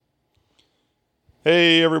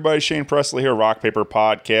Hey everybody, Shane Presley here, Rock Paper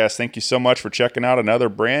Podcast. Thank you so much for checking out another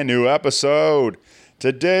brand new episode.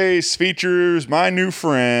 Today's features my new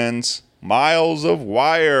friends, Miles of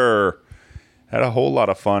Wire. Had a whole lot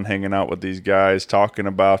of fun hanging out with these guys, talking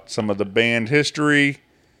about some of the band history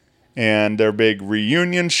and their big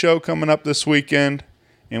reunion show coming up this weekend.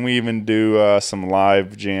 And we even do some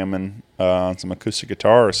live jamming on some acoustic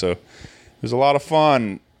guitar. So it was a lot of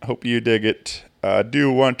fun. Hope you dig it.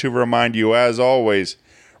 Do want to remind you, as always,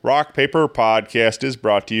 Rock Paper Podcast is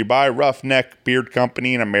brought to you by Roughneck Beard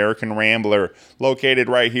Company and American Rambler, located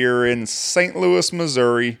right here in St. Louis,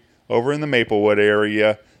 Missouri, over in the Maplewood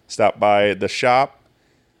area. Stop by the shop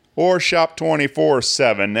or shop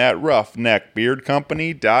 24/7 at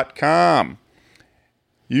roughneckbeardcompany.com.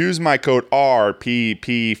 Use my code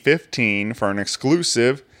RPP15 for an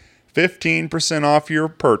exclusive 15% off your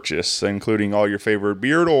purchase, including all your favorite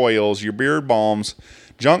beard oils, your beard balms,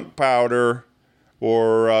 junk powder,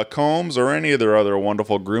 or combs, or any of their other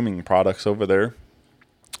wonderful grooming products over there.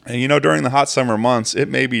 And you know, during the hot summer months, it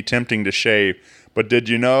may be tempting to shave, but did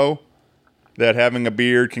you know that having a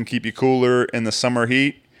beard can keep you cooler in the summer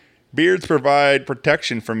heat? Beards provide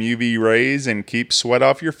protection from UV rays and keep sweat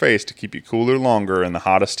off your face to keep you cooler longer in the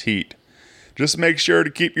hottest heat. Just make sure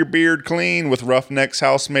to keep your beard clean with Roughneck's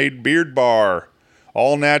house-made Beard Bar.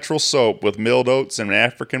 All-natural soap with milled oats and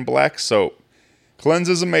African black soap.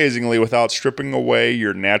 Cleanses amazingly without stripping away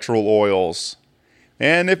your natural oils.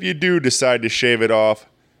 And if you do decide to shave it off,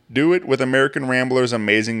 do it with American Rambler's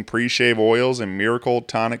amazing pre-shave oils and Miracle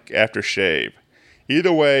Tonic Aftershave.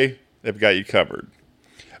 Either way, they've got you covered.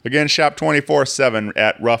 Again, shop 24/7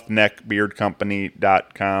 at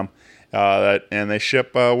roughneckbeardcompany.com. And they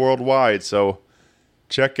ship worldwide, so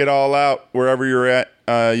check it all out wherever you're at.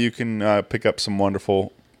 You can pick up some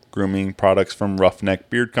wonderful grooming products from Roughneck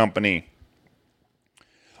Beard Company.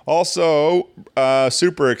 Also,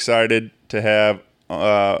 super excited to have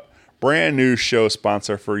a brand new show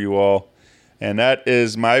sponsor for you all, and that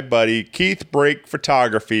is my buddy Keith Brake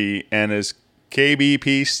Photography and his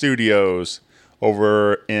KBP Studios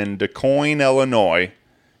over in DeCoin, Illinois.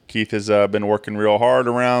 Keith has been working real hard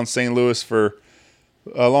around St. Louis for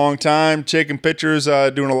a long time, taking pictures,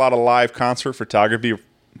 doing a lot of live concert photography,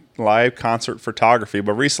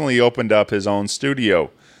 but recently opened up his own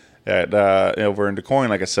studio at over in DeCoin,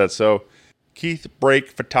 like I said. So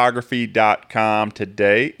KeithBrakePhotography.com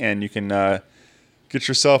today, and you can get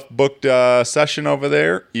yourself booked a session over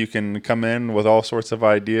there. You can come in with all sorts of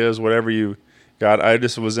ideas, whatever you got. I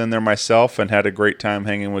just was in there myself and had a great time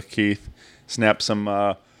hanging with Keith. Snapped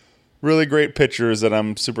some really great pictures that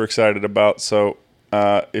I'm super excited about. So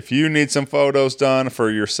if you need some photos done for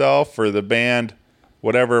yourself, for the band,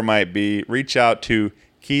 whatever it might be, reach out to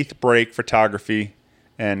Keith Brake Photography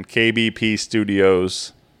and KBP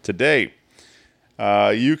Studios today.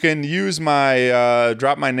 You can use my,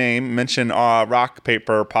 drop my name, mention Rock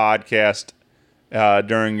Paper Podcast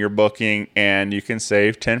during your booking, and you can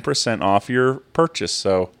save 10% off your purchase.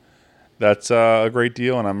 So that's a great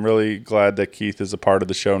deal, and I'm really glad that Keith is a part of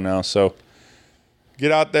the show now. So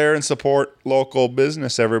get out there and support local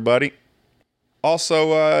business, everybody.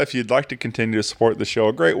 Also, if you'd like to continue to support the show,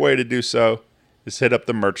 a great way to do so is hit up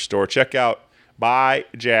the merch store. Check out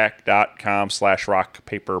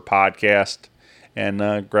buyjack.com/rockpaperpodcast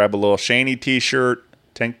and grab a little Shaney t-shirt,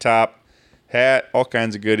 tank top, hat, all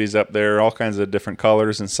kinds of goodies up there, all kinds of different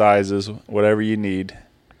colors and sizes, whatever you need.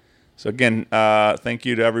 So again, thank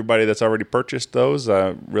you to everybody that's already purchased those.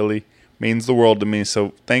 Really means the world to me.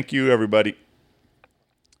 So thank you, everybody.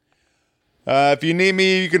 If you need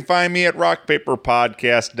me, you can find me at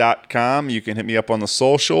rockpaperpodcast.com. You can hit me up on the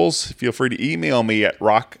socials. Feel free to email me at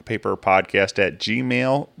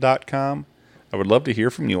rockpaperpodcast@gmail.com. I would love to hear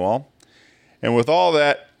from you all. And with all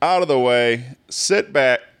that out of the way, sit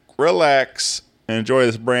back, relax, and enjoy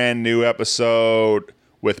this brand new episode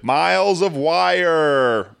with Miles of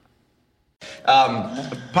Wire.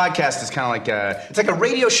 Podcast is kind of like it's like a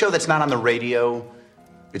radio show that's not on the radio.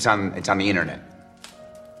 It's on the internet.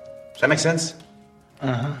 Does that make sense?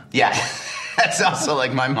 Uh-huh. Yeah. That's also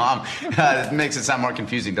like my mom. It makes it sound more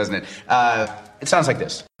confusing, doesn't it? It sounds like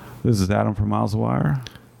this. This is Adam from Miles of Wire.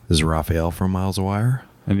 This is Raphael from Miles of Wire.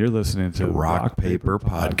 And you're listening to Rock Paper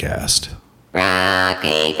Podcast. Rock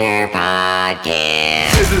Paper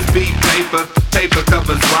Podcast. This is beat paper, paper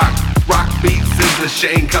covers rock. Rock beats is the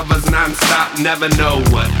Shane covers non-stop. Never know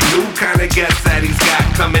what new kind of guest that he's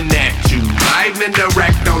got coming at you. Live and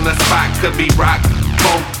direct on the spot. Could be rock,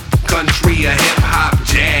 folk, country, or hip-hop,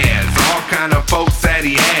 jazz. All kind of folks that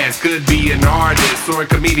he has. Could be an artist or a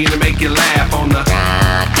comedian to make you laugh on the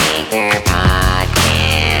Rock Paper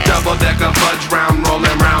Podcast. double-decker fudge round,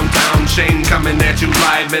 rolling round town. Shane coming Coming at you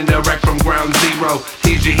live and direct from ground zero.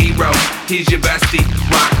 He's your hero, he's your bestie.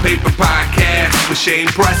 Rock Paper Podcast with Shane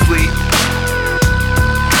Presley.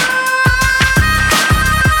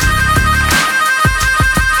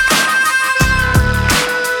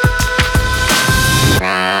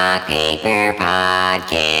 Rock Paper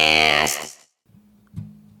Podcast.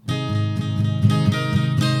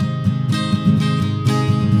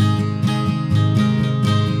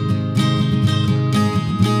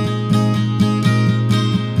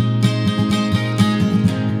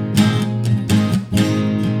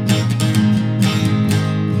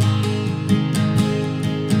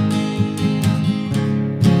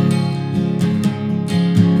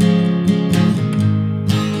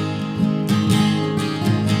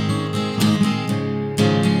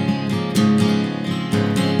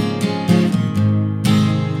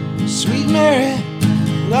 Sweet Mary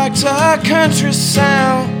likes our country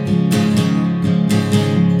sound.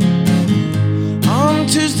 On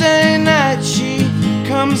Tuesday night she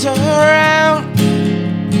comes around.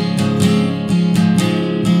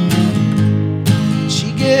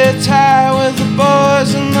 She gets high with the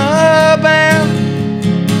boys in the band.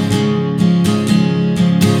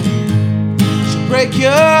 She'll break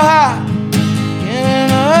your heart again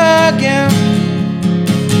and again.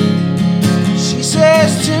 She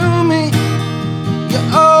says to me,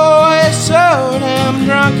 you're always so damn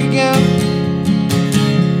drunk again.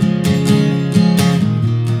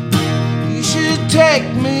 You should take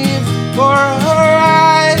me for a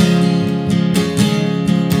ride.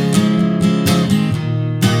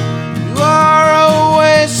 You are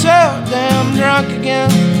always so damn drunk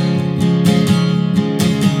again.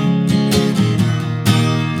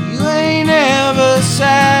 You ain't ever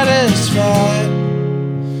satisfied.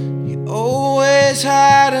 Always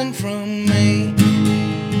hiding from me.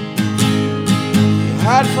 You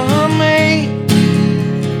hide from me.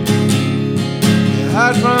 You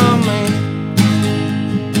hide from me.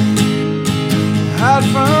 You hide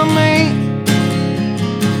from me.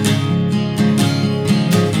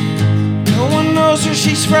 No one knows where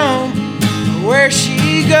she's from or where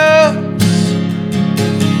she goes.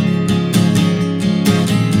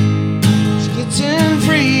 She gets in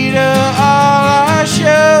free to all our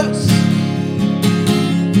shows.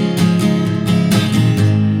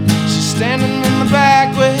 Standing in the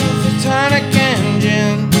back with a tonic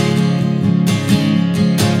engine.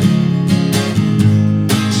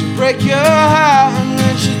 She'll break your heart and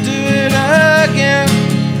then she'll do it again.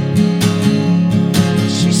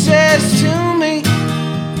 She says to me,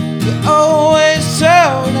 you're always so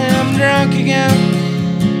damn drunk again.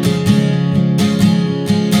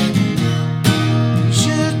 You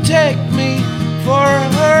should take me for a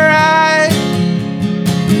ride.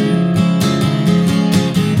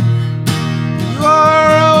 You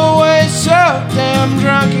are always so damn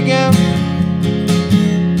drunk again.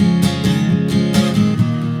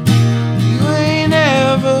 You ain't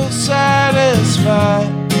ever satisfied.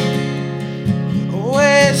 You're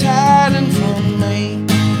always hiding from me.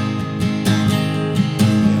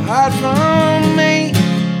 You hide from me.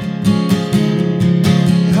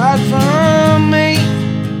 You hide from me.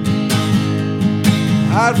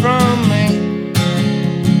 You hide from me.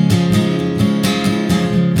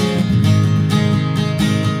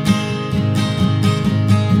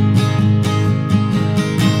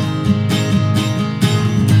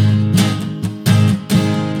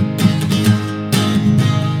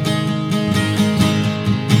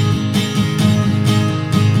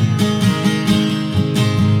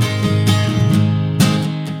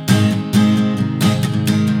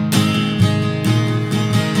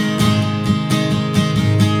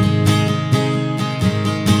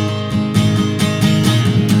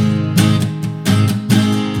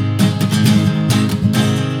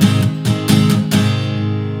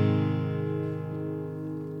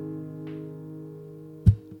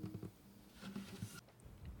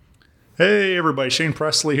 Hey everybody, Shane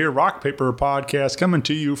Presley here, Rock Paper Podcast, coming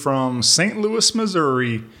to you from St. Louis,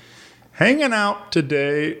 Missouri. Hanging out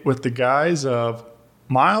today with the guys of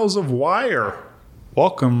Miles of Wire.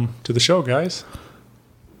 Welcome to the show, guys.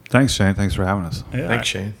 Thanks, Shane. Thanks for having us. Yeah, Thanks,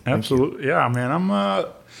 Shane. Absolutely. Yeah, man. I'm, I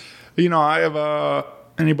have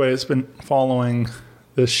anybody that's been following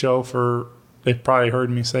this show they've probably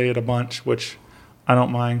heard me say it a bunch, which I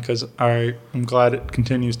don't mind because I'm glad it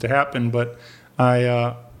continues to happen. But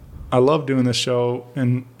I love doing this show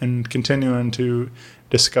and continuing to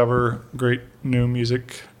discover great new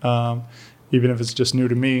music, even if it's just new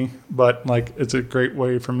to me. But like, it's a great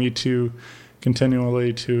way for me to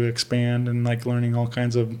continually to expand and like learning all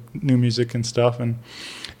kinds of new music and stuff. And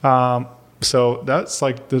so that's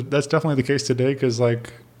like that's definitely the case today because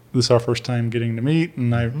like this is our first time getting to meet,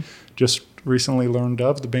 and I just recently learned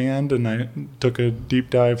of the band, and I took a deep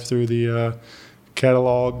dive through the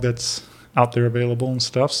catalog that's out there available and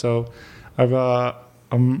stuff. So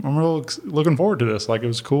I'm real looking forward to this. Like, it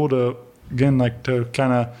was cool to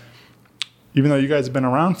kind of, even though you guys have been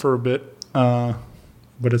around for a bit,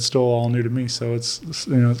 but it's still all new to me. So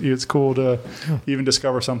it's cool to even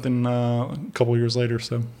discover something a couple years later.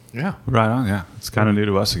 So Yeah. Right on. Yeah. It's kind of new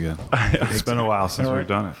to us again. It's been a while since we've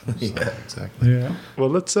done it. Yeah, exactly. yeah. Well,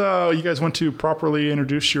 let's. You guys want to properly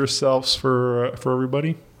introduce yourselves for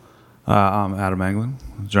everybody? I'm Adam Anglin,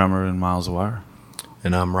 drummer in Miles of Wire.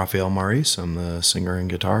 And I'm Raphael Maurice. I'm the singer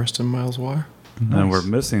and guitarist in Miles of Wire. Nice. And we're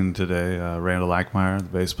missing today Randall Eichmeyer, the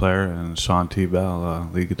bass player, and Sean T. Bell,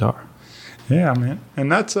 lead guitar. Yeah, man.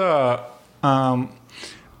 And that's I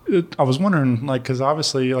was wondering, like, because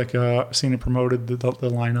obviously, like, I've seen it promoted, the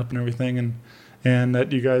lineup and everything, and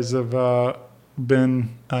that you guys have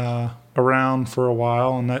been around for a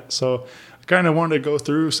while, and that, so I kind of wanted to go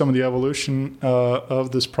through some of the evolution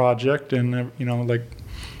of this project, and like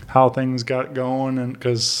how things got going, and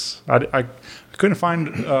because I couldn't find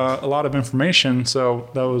a lot of information, so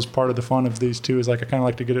that was part of the fun of these two. Is like I kind of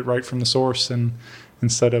like to get it right from the source, and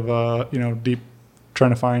instead of deep trying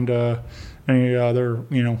to find any other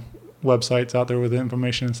websites out there with the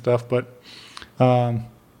information and stuff. But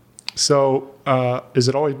so has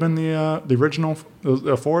it always been the original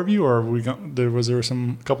four of you, or was there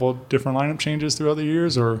some couple of different lineup changes throughout the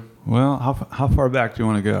years, or? Well, how far back do you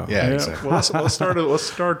want to go? Yeah, exactly. Well, let's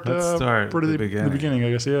start pretty the beginning, I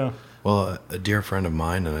guess. Yeah. Well, a dear friend of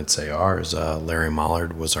mine, and I'd say ours, Larry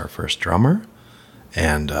Mollard, was our first drummer.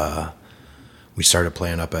 And we started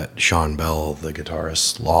playing up at Sean Bell, the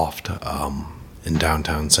guitarist's loft in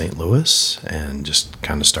downtown St. Louis, and just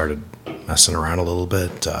kind of started messing around a little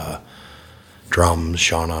bit. Drums,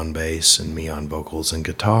 Sean on bass, and me on vocals and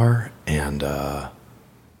guitar. And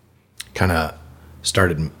kind of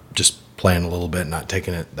started just playing a little bit, not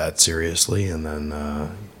taking it that seriously. And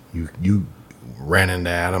then you ran into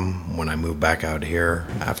Adam when I moved back out here.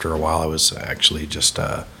 After a while, I was actually just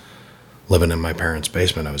living in my parents'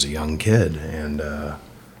 basement. I was a young kid, and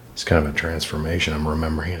it's kind of a transformation. I'm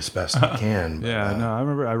remembering as best I can. But, I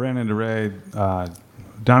remember I ran into Ray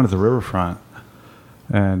down at the riverfront,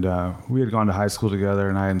 and we had gone to high school together,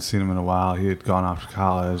 and I hadn't seen him in a while. He had gone off to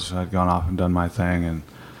college. I'd gone off and done my thing, and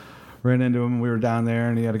ran into him. We were down there,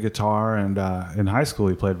 and he had a guitar, and in high school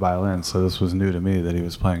he played violin, so this was new to me that he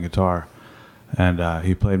was playing guitar. And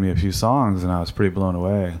he played me a few songs, and I was pretty blown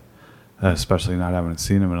away, especially not having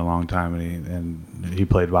seen him in a long time. And he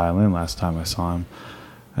played violin last time I saw him,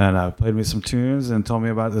 and played me some tunes and told me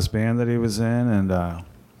about this band that he was in. And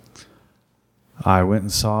I went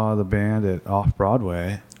and saw the band at Off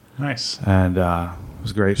Broadway. Nice. And it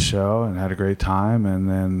was a great show, and had a great time. And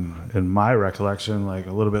then, in my recollection, like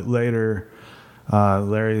a little bit later,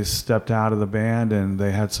 Larry stepped out of the band, and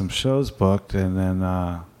they had some shows booked, and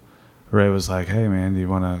then Ray was like, "Hey man, do you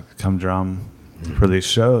want to come drum for these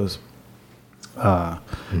shows?"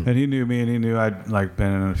 And he knew me, and he knew I'd like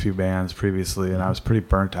been in a few bands previously, and I was pretty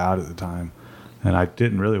burnt out at the time, and I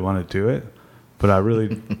didn't really want to do it, but I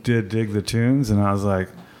really did dig the tunes, and I was like,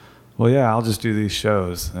 "Well, yeah, I'll just do these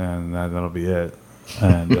shows, and that'll be it."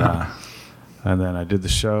 And and then I did the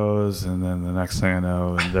shows, and then the next thing I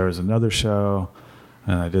know, and there was another show,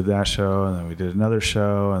 and I did that show, and then we did another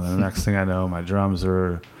show, and then the next thing I know, my drums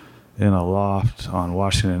are in a loft on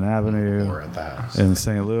Washington Avenue in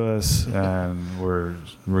St. Louis, and we're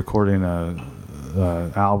recording a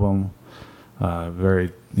album,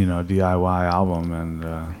 very DIY album, and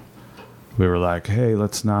we were like, hey,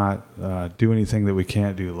 let's not do anything that we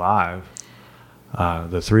can't do live,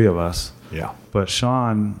 the three of us. Yeah. But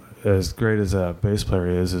Sean, as great as a bass player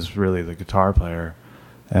is really the guitar player,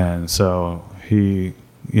 and so he,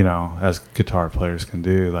 as guitar players can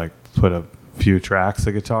do, like put a few tracks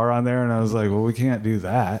of guitar on there, and I was like, well, we can't do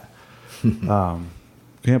that.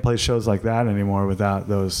 Can't play shows like that anymore without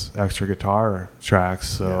those extra guitar tracks.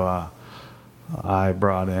 So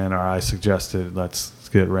I suggested let's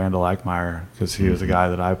get Randall Eichmeyer, because he was a guy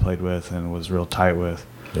that I played with and was real tight with.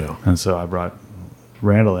 Yeah. And so I brought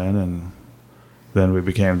Randall in, and then we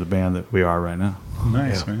became the band that we are right now.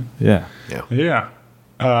 Nice, man. Yeah. Yeah.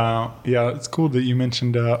 It's cool that you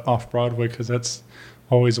mentioned Off Broadway, because that's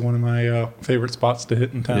always one of my favorite spots to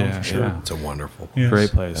hit in town, for sure. Yeah. It's a wonderful, great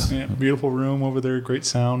place. Yeah, beautiful room over there, great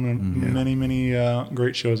sound, and many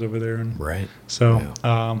great shows over there. And right. so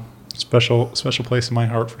special place in my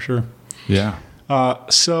heart, for sure. Yeah.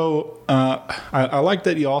 So I like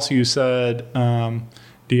that you said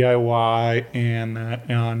DIY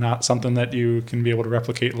and not something that you can be able to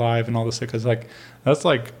replicate live and all this, because like that's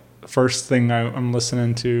like the first thing I'm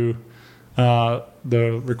listening to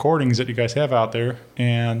the recordings that you guys have out there,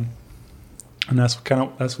 and that's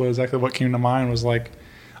what exactly what came to mind was like,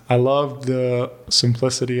 I love the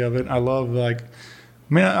simplicity of it. I love like,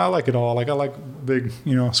 I like it all. Like I like big,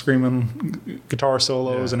 screaming guitar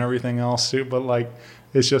solos and everything else too. But like,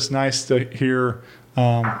 it's just nice to hear.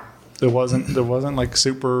 There wasn't like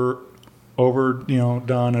super over,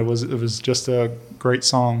 done. It was just great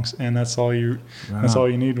songs, and that's all you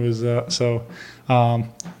need was so.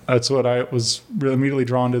 That's what I was really immediately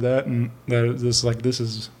drawn to that, and that this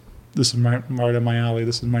is right up my alley.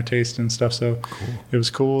 This is my taste and stuff. So It was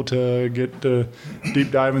cool to get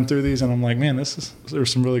deep diving through these, and I'm like, man, there's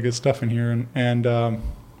some really good stuff in here.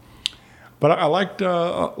 But I liked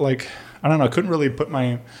like, I don't know, I couldn't really put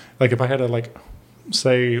if I had to like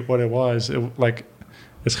say what it was,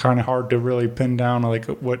 it's kind of hard to really pin down like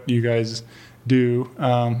what you guys do.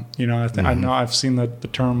 I know I've seen the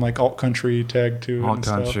term like alt country tagged to alt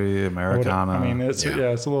country, Americana. I mean, it's a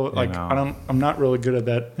little like I'm not really good at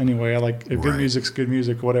that anyway. I like if good music's good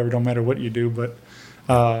music, whatever. Don't matter what you do, but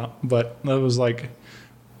that was like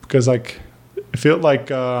because like it felt like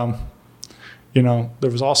there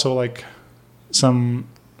was also like some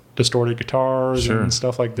distorted guitars and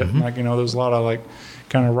stuff like that. Like there's a lot of like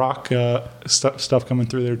kind of rock stuff coming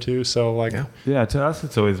through there too. So like to us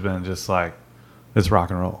it's always been just like it's rock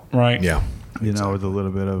and roll, right? Yeah, with a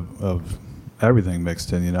little bit of everything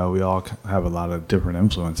mixed in. We all have a lot of different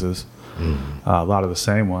influences, a lot of the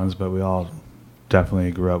same ones, but we all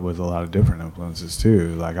definitely grew up with a lot of different influences too.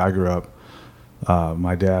 Like I grew up,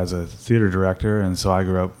 my dad's a theater director, and so I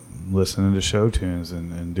grew up listening to show tunes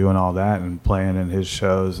and doing all that and playing in his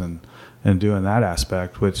shows and doing that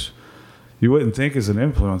aspect, which you wouldn't think is an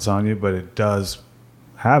influence on you, but it does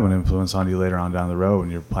have an influence on you later on down the road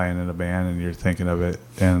when you're playing in a band and you're thinking of it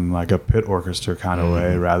in like a pit orchestra kind of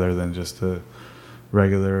way rather than just a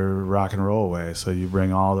regular rock and roll way. So you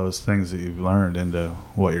bring all those things that you've learned into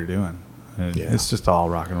what you're doing. And it's just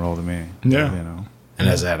all rock and roll to me. Yeah. And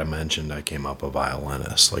as Adam mentioned, I came up a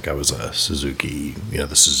violinist. Like I was a Suzuki,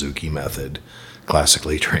 the Suzuki method,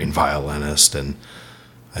 classically trained violinist. And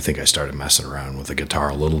I think I started messing around with the guitar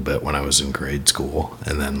a little bit when I was in grade school.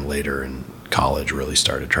 And then later in college, really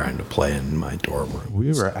started trying to play in my dorm room.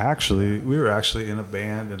 We were actually in a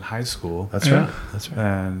band in high school. That's right.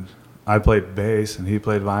 And I played bass and he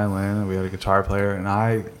played violin and we had a guitar player. And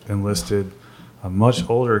I enlisted a much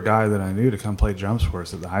older guy that I knew to come play drums for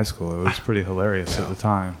us at the high school. It was pretty hilarious at the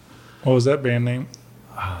time. What was that band name?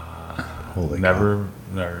 Nevermore.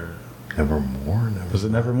 Was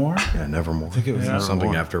it Nevermore? Yeah, Nevermore. I think it was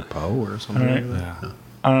something after Poe or something. Right. Like that. Yeah.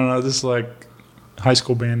 I don't know. This is like high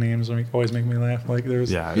school band names always make me laugh. Like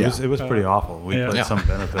there's it was pretty awful. We played some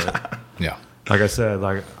benefit. Yeah. Like I said,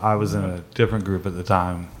 like I was in a different group at the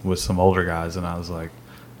time with some older guys, and I was like,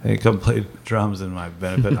 "Hey, come play drums in my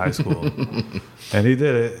benefit high school," and he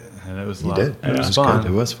did it, and it was It was fun.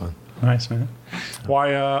 Good. It was fun. Nice, man.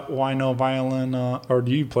 Why no violin? Or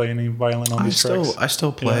do you play any violin on these tracks? I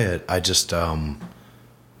still play it. I just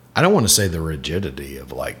I don't want to say the rigidity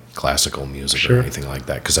of like classical music or anything like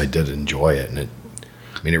that, because I did enjoy it, and it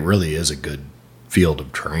really is a good field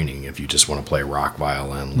of training if you just want to play rock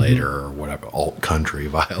violin later or whatever, alt country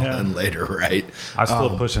violin later, right? I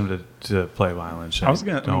still push him to play violin. Shane. I was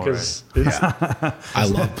gonna because I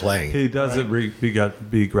love playing. He does it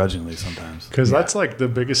begrudgingly sometimes. Because that's like the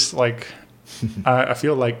biggest like. I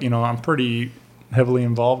feel like I'm pretty heavily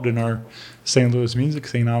involved in our St. Louis music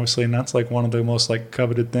scene, obviously, and that's like one of the most like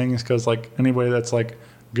coveted things because like anybody that's like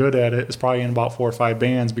good at it is probably in about 4 or 5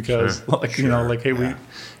 bands because but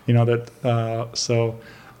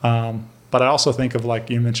I also think of like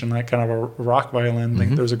you mentioned like kind of a rock violin. I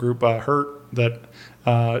think there's a group Hurt that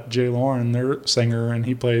Jay Lauren, their singer, and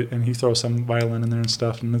he throws some violin in there and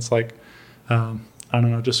stuff, and it's like I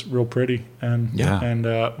don't know, just real pretty and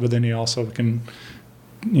but then he also can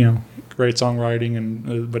great songwriting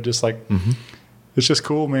and but just like it's just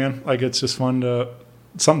cool, man. Like it's just fun to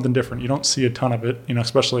something different. You don't see a ton of it,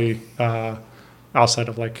 especially outside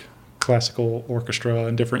of like classical orchestra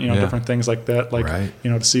and different different things like that. Like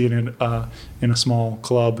to see it in a small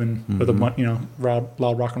club and with a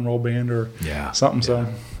loud rock and roll band or something. So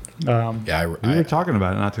we were talking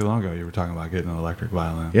about it not too long ago. You were talking about getting an electric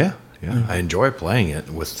violin. Yeah. I enjoy playing it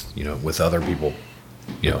with other people.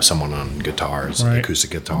 Someone on guitars, acoustic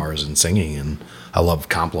guitars, and singing, and I love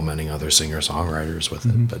complimenting other singer-songwriters with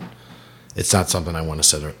it. But it's not something I want to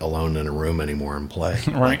sit alone in a room anymore and play.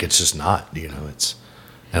 Like it's just not. It's,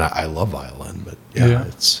 and I love violin, but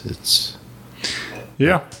it's.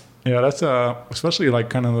 Yeah, that's especially like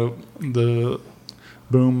kind of the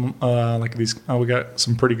boom like these. We got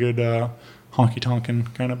some pretty good honky tonkin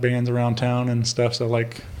kind of bands around town and stuff. So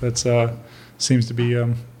like that's seems to be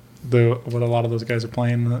what a lot of those guys are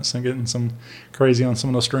playing. That's getting some crazy on some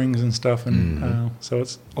of those strings and stuff, and so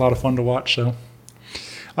it's a lot of fun to watch. So,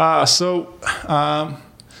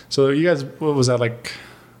 so you guys, what was that, like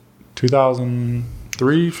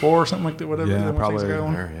 2003, 4, something like that? Whatever. Yeah, when probably. things got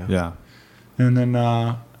going? There, Yeah. And then,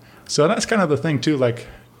 so that's kind of the thing too. Like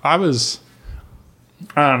I don't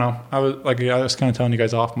know. I was kind of telling you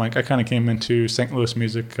guys off mic. I kind of came into St. Louis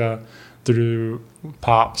music through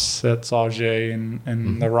Pops at Sauget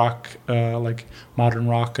and the rock, like modern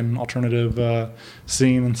rock and alternative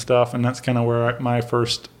scene and stuff. And that's kind of where my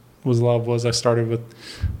first love was. I started with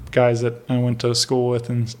guys that I went to school with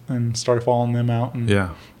and started following them out. And,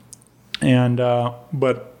 Yeah. And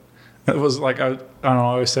but it was like I don't know.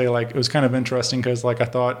 I always say like it was kind of interesting because like I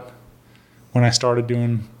thought when I started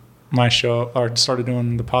doing my show or started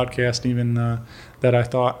doing the podcast, even that I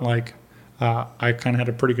thought like I kind of had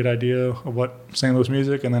a pretty good idea of what St. Louis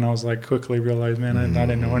music, and then I was like quickly realized, man, I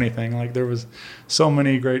didn't know anything. Like there was so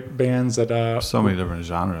many great bands that So many different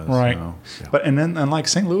genres. right. You know? But and like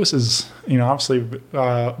St. Louis is, obviously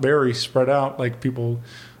very spread out, like people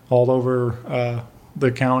all over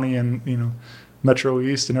the county and Metro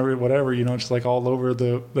East and whatever, just like all over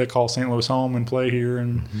they call St. Louis home and play here.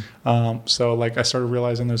 And so like I started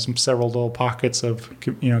realizing there's several little pockets of,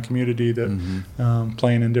 community that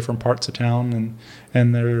playing in different parts of town.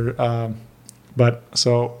 And they're, but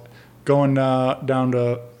so going down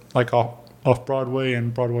to like off Broadway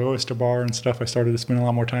and Broadway Oyster Bar and stuff, I started to spend a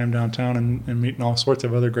lot more time downtown and meeting all sorts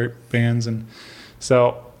of other great bands. And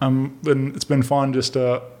so it's been fun just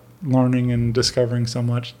learning and discovering so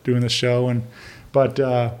much doing this show. But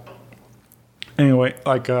anyway,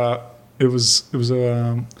 like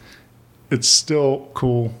it's still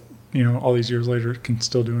cool, all these years later, can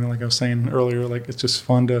still doing it. Like I was saying earlier, like it's just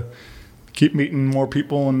fun to keep meeting more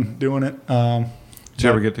people and doing it. Did you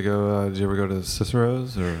ever get to go? Did you ever go to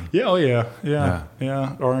Cicero's or? Yeah, oh yeah.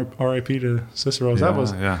 R.I.P. to Cicero's.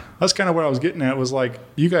 That's kind of what I was getting at. Was like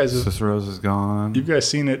you guys. Cicero's is gone. You guys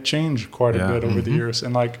seen it change quite a bit over the years,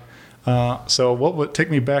 and like. So what would take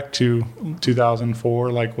me back to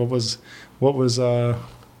 2004? Like what was it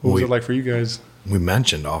like for you guys? We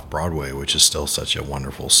mentioned Off Broadway, which is still such a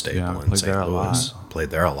wonderful staple in St. Louis. Played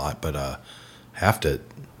there a lot, but have to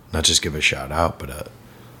not just give a shout out, but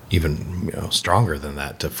even stronger than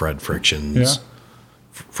that to Fred Friction's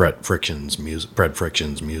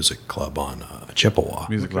music club on Chippewa.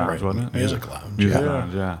 Music Lounge, wasn't it? Music Lounge. Music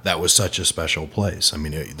Lounge, yeah. That was such a special place. I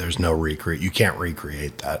mean, there's no you can't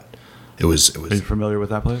recreate that. It was. Are you familiar with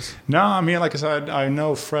that place? No, I mean, like I said, I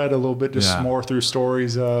know Fred a little bit, just more through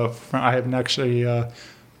stories. I haven't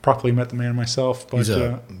properly met the man myself, but he's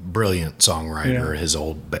a brilliant songwriter. His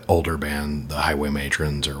older band, the Highway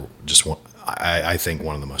Matrons, are just one. I think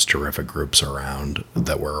one of the most terrific groups around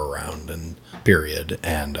that were around, and period.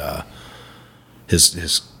 And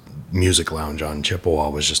his Music Lounge on Chippewa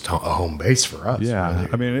was just a home base for us. Yeah,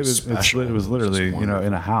 really. I mean, it was literally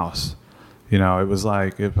in a house. It was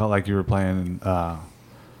like it felt like you were playing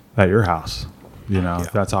at your house.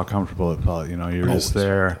 That's how comfortable it felt. You were just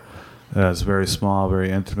there. It's very small,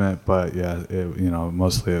 very intimate, but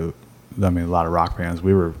mostly. A lot of rock bands.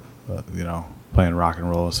 We were, playing rock and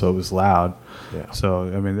roll, so it was loud. Yeah. So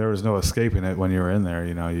there was no escaping it when you were in there.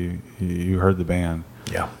 You heard the band.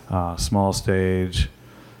 Yeah. Small stage.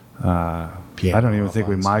 I don't even think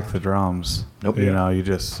we mic'd the drums. Nope. You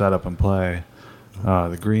just set up and play.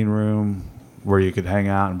 The green room where you could hang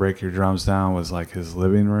out and break your drums down was like his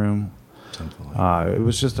living room. It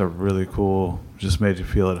was just a really cool. Just made you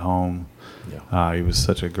feel at home. Yeah. He is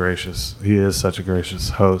such a gracious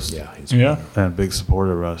host. Yeah. And a big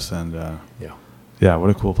supporter of us. And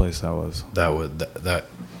what a cool place that was. That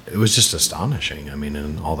it was just astonishing.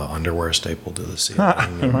 And all the underwear stapled to the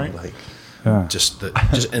ceiling. Right.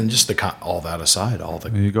 All that aside,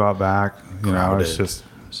 you go out back. It's just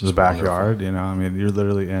the backyard. Wonderful. You're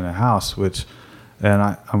literally in a house. And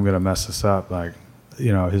I'm gonna mess this up. Like,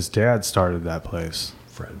 his dad started that place.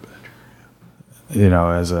 Fred Badger.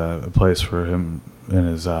 As a place for him and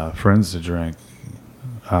his friends to drink.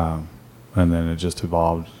 And then it just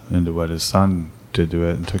evolved into what his son did to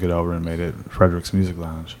it and took it over and made it Frederick's Music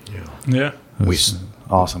Lounge. Yeah. It was an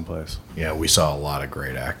awesome place. Yeah, we saw a lot of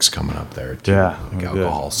great acts coming up there too. Yeah. Like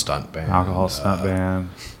Alcohol Stunt Band.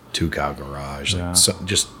 Two Cow Garage. Yeah. So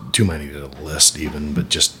just too many to list even, but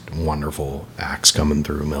just wonderful acts coming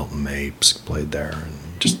through. Milton Mapes played there, and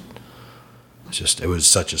it was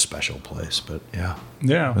such a special place. But yeah.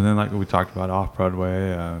 And then like we talked about Off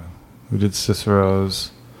Broadway, we did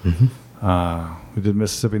Cicero's. We did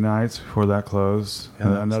Mississippi Nights before that closed.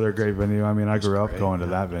 Yeah, Another great venue. I mean, I grew up great, going to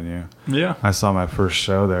that venue. Yeah. I saw my first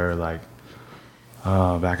show there, like,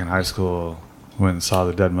 back in high school. Went and saw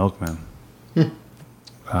the Dead Milkmen.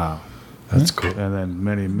 That's cool. And then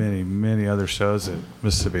many other shows at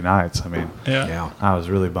Mississippi Nights. I mean, Yeah. I was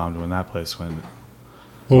really bummed when that place went.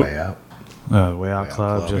 Way out. Way Out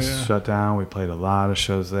Club just shut down. We played a lot of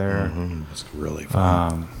shows there. It's really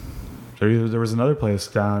fun. There was another place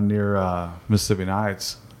down near Mississippi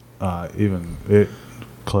Nights. Even it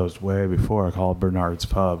closed way before, called Bernard's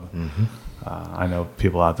Pub. I know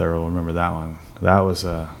people out there will remember that one. That was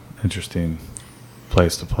a interesting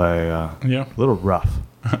place to play. A little rough.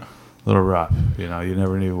 You know, you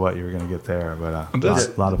never knew what you were going to get there, but a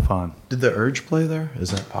lot of fun. Did the Urge play there? Is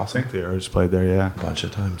that I possible? think the Urge played there, yeah. A bunch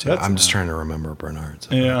of times. Yeah. I'm just trying to remember Bernard's.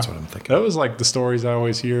 That's what I'm thinking. That was like the stories I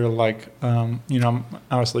always hear. Like, you know, I'm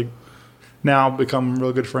obviously now become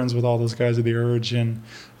real good friends with all those guys of the Urge, and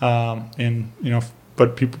you know,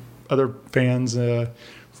 but other fans,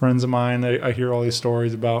 friends of mine, I hear all these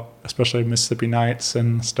stories about, especially Mississippi Nights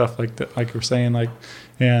and stuff like that. Like you're saying, like,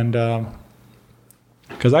 and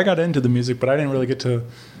because I got into the music, but I didn't really got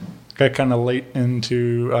kind of late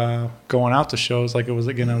into going out to shows. Like it was,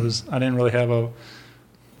 again, I didn't really have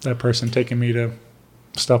that person taking me to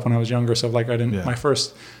stuff when I was younger. So like I didn't, my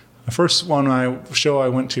first show I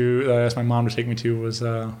went to, I asked my mom to take me to, was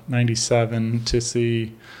 97 to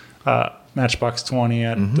see Matchbox 20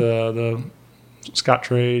 at the Scott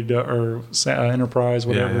Trade or Enterprise,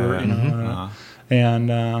 whatever, you know,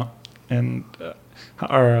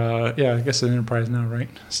 I guess it's Enterprise now, right?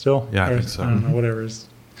 Still, I think so. I don't know, whatever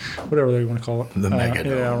they want to call it. The Megadome.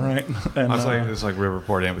 Yeah, right. And It's like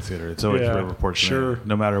Riverport Amphitheater. It's always Riverport. Sure.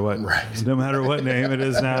 No matter what name it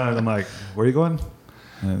is now. And I'm like, where are you going?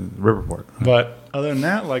 Riverport. But other than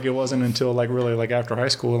that, like, it wasn't until like really like after high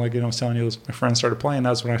school, like, you know, I was telling you, my friends started playing.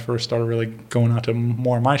 That's when I first started really going out to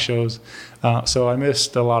more of my shows. So I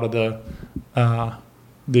missed a lot of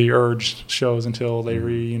the Urge shows until they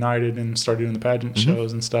reunited and started doing the pageant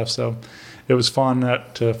shows and stuff. So it was fun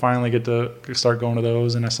to finally get to start going to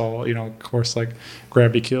those. And I saw, you know, of course, like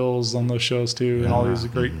Gravity Kills on those shows too, and all these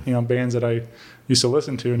great, you know, bands that I used to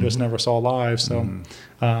listen to and just never saw live. So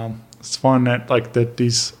it's fun that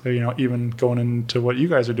these, you know, even going into what you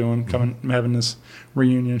guys are doing, having this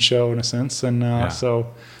reunion show in a sense. And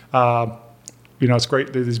so, you know, it's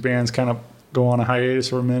great that these bands kind of go on a hiatus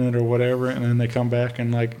for a minute or whatever, and then they come back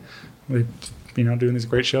and like they, you know, doing these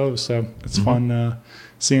great shows. So it's fun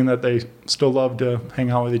seeing that they still love to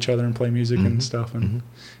hang out with each other and play music and stuff. And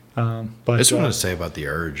but I just wanted to say about the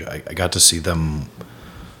Urge, I got to see them,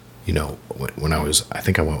 you know, when I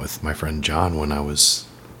think I went with my friend John when I was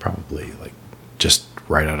probably like just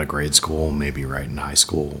right out of grade school, maybe right in high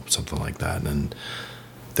school, something like that. And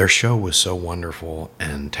their show was so wonderful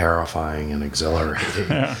and terrifying and exhilarating.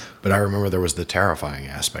 But I remember there was the terrifying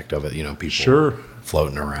aspect of it, you know, people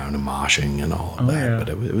floating around and moshing and all of that. Yeah. But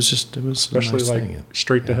it was especially a nice like thing.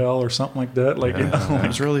 Straight to Hell or something like that. Like, you know, it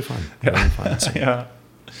was really fun. Really fun.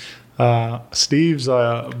 Steve's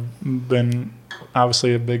been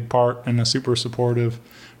obviously a big part and a super supportive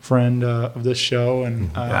friend of this show. And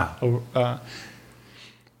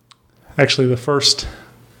actually the first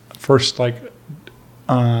like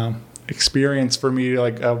experience for me,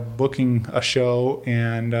 like booking a show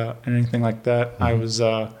and anything like that, I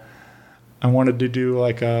wanted to do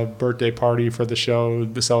like a birthday party for the show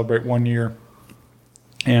to celebrate 1 year.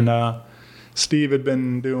 And Steve had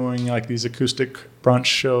been doing like these acoustic brunch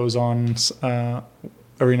shows on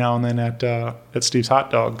every now and then at Steve's Hot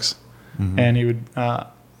Dogs. And he would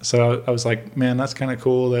so I was like, man, that's kind of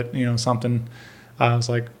cool that, you know, something. I was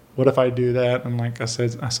like, what if I do that? And like I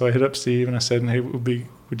said, so I hit up Steve and I said, hey,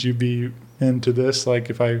 would you be into this? Like,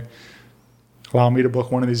 if I allow me to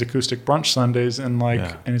book one of these acoustic brunch Sundays, and like,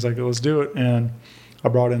 and he's like, let's do it. And I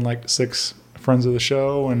brought in like 6 friends of the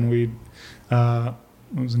show, and it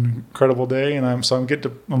was an incredible day. And I'm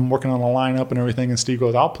working on the lineup and everything. And Steve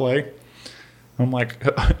goes, I'll play. I'm like,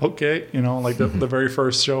 okay, you know, like the very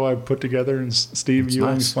first show I put together, and Steve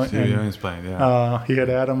Ewing's playing. He had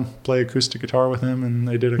Adam play acoustic guitar with him, and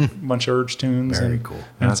they did a bunch of Urge tunes and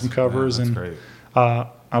some covers. And great.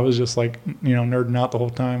 I was just like, you know, nerding out the whole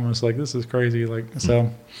time. I was like, this is crazy. Like, so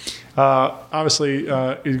obviously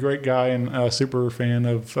he's a great guy and a super fan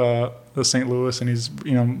of the St. Louis, and he's,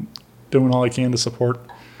 you know, doing all he can to support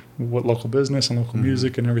what local business and local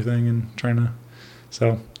music and everything, and trying to.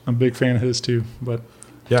 So I'm a big fan of his too. But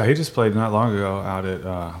yeah, he just played not long ago out at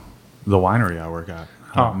the winery I work at,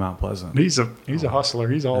 Mount Pleasant. He's a hustler.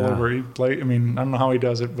 He's all over. He played. I mean, I don't know how he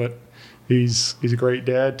does it, but he's a great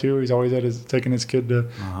dad too. He's always taking his kid to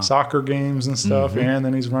soccer games and stuff, and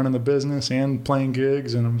then he's running the business and playing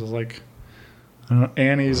gigs. And I'm just like, I don't know,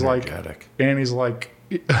 Annie's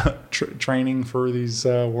training for these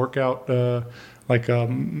workout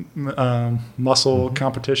muscle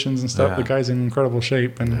competitions and stuff. Yeah. The guy's in incredible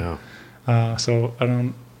shape, and so I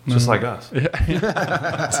don't. Just like us.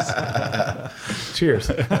 Cheers.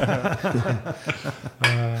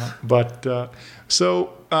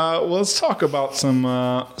 Let's talk about some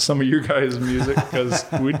of your guys' music, because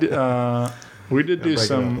we did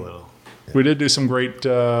do some great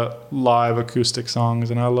live acoustic songs,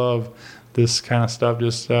 and I love this kind of stuff.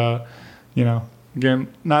 Just again,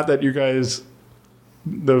 not that you guys,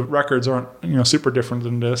 the records aren't super different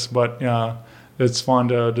than this, but it's fun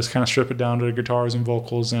to just kind of strip it down to the guitars and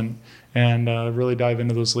vocals and really dive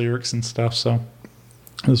into those lyrics and stuff. So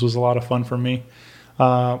this was a lot of fun for me.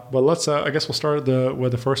 But let's, I guess we'll start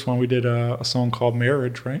with the first one. We did a song called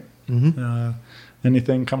Marriage, right? Mm-hmm.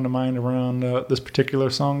 Anything come to mind around this particular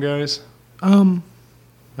song, guys? I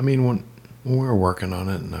mean, when we were working on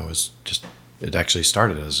it, and it actually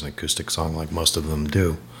started as an acoustic song like most of them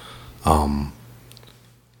do.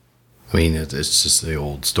 I mean, it's just the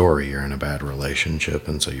old story. You're in a bad relationship,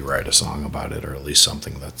 and so you write a song about it, or at least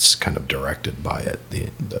something that's kind of directed by it,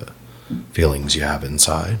 the feelings you have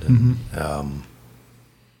inside. And,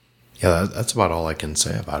 that's about all I can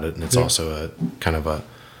say about it. And it's also a kind of a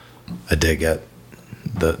dig at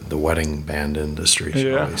the wedding band industry,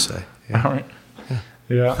 shall we say. Yeah. All right.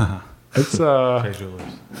 Yeah. It's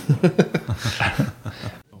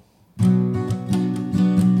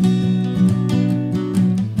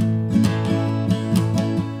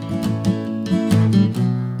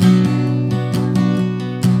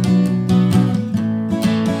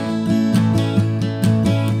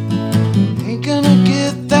Ain't gonna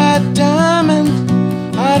get that diamond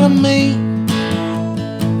out of me.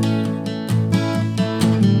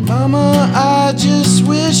 Mama, I just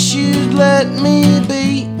wish you'd let me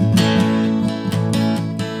be.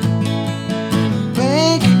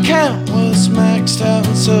 Bank account was maxed out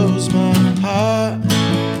and so's my heart.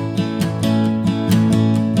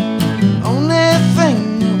 Only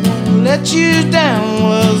thing that won't let you down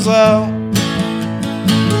was all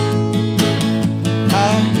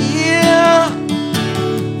I hear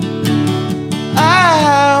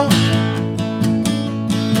out.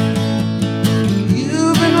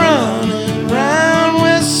 You've been running around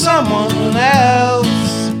with someone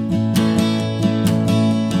else.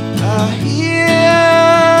 I hear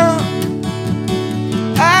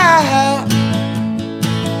out.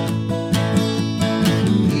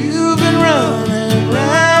 You've been running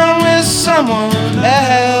around with someone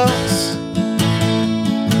else.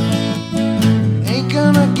 Ain't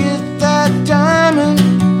gonna get that diamond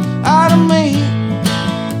out of me.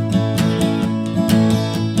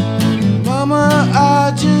 Mama,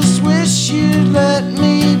 I just wish you'd let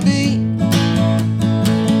me be.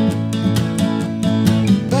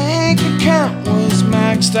 Bank account was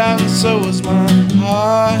maxed out and so was my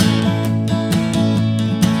heart.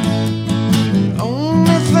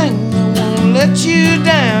 Only thing that won't let you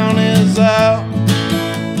down is out.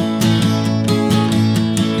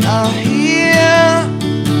 I hear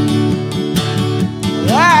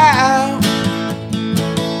out.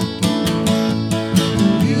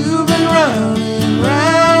 You've been running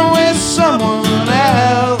around with someone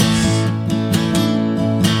else.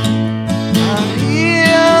 I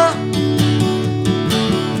hear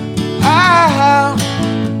out.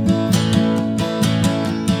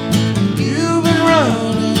 You've been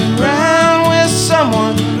running around with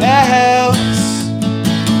someone else.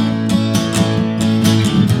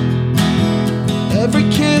 Every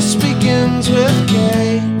kiss begins with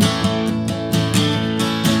K.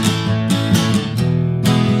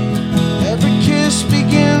 Every kiss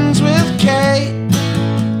begins with K.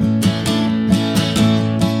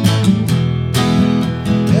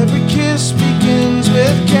 Every kiss begins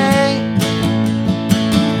with K.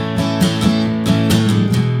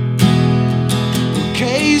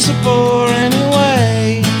 K's a bore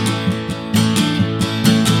anyway.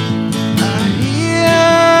 I hear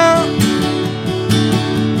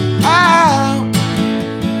out.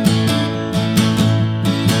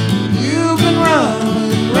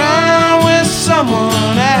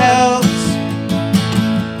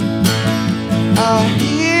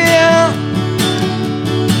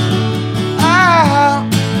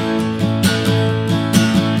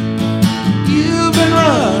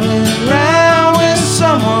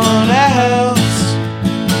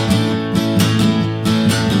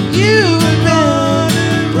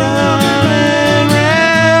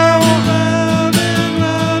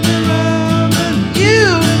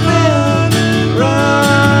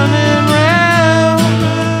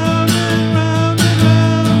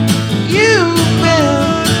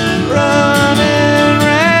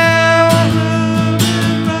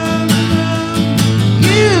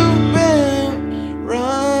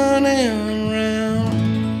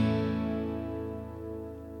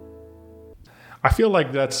 feel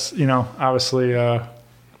like that's, obviously, I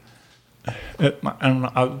don't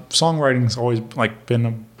know. Songwriting's always like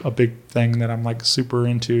been a big thing that I'm like super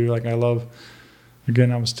into. Like I love.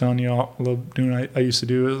 Again, I was telling you, I love doing. I used to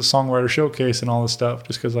do a songwriter showcase and all this stuff,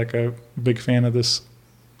 just because like I'm a big fan of this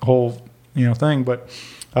whole thing. But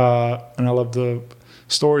and I love the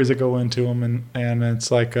stories that go into them, and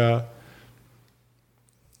it's like.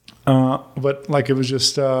 But like it was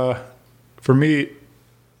just for me.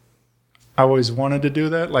 I always wanted to do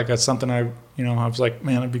that. Like that's something I was like,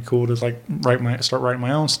 man, it'd be cool to like start writing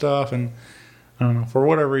my own stuff. And I don't know, for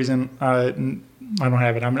whatever reason, I don't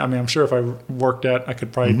have it. I mean, I'm sure if I worked at, I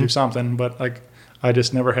could probably do something, but like I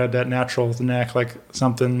just never had that natural knack. Like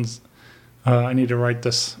something's, I need to write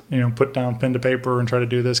this, put down pen to paper and try to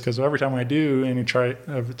do this. Cause every time I do and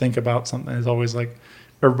ever think about something, it's always like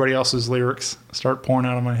everybody else's lyrics start pouring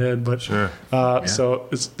out of my head. But Sure. So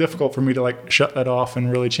it's difficult for me to like shut that off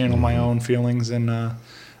and really channel my own feelings. And,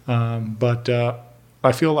 but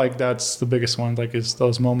I feel like that's the biggest one, like is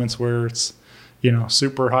those moments where it's,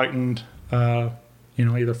 super heightened,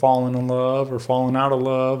 either falling in love or falling out of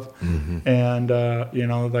love. And,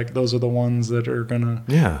 like those are the ones that are going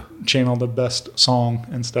to channel the best song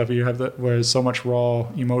and stuff. You have that where there's so much raw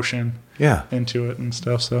emotion into it and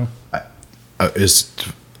stuff. So is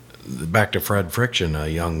back to Fred Friction, a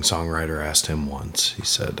young songwriter asked him once, he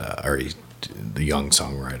said, the young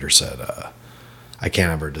songwriter said, I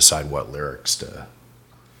can't ever decide what lyrics to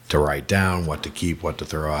write down, what to keep, what to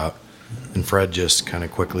throw out. And Fred just kind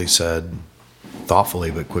of quickly said,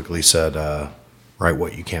 thoughtfully, but quickly said, write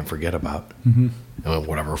what you can't forget about, in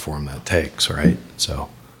whatever form that takes, right? So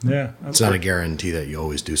yeah, it's not a guarantee that you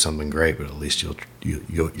always do something great, but at least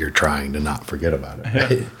you're trying to not forget about it.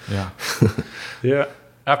 Right? Yeah. Yeah.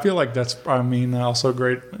 I feel like that's, also a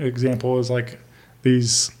great example is like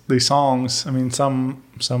these songs. I mean, some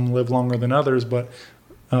live longer than others, but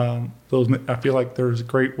those, I feel like there's a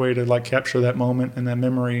great way to like capture that moment and that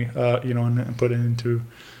memory, and put it into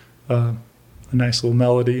a nice little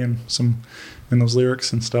melody and those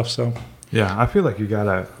lyrics and stuff. So yeah, I feel like you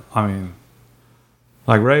gotta. I mean,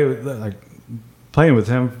 like Ray, like playing with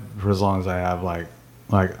him for as long as I have, like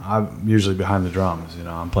I'm usually behind the drums.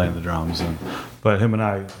 I'm playing the drums, but him and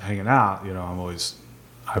I hanging out.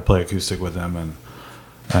 I play acoustic with him,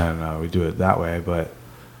 and we do it that way. But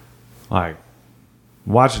like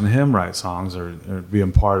watching him write songs or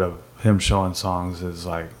being part of him showing songs has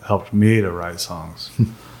like helped me to write songs,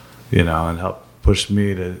 and helped push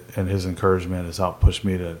me and his encouragement has helped push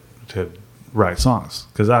me to write songs.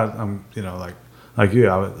 Cause I'm, like you,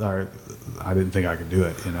 I didn't think I could do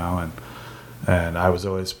it, and I was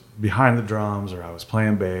always behind the drums or I was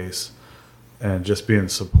playing bass and just being a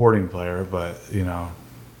supporting player, but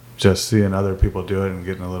just seeing other people do it and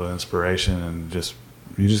getting a little inspiration and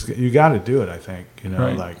you got to do it. I think,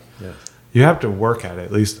 Right. You have to work at it.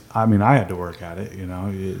 At least, I had to work at it,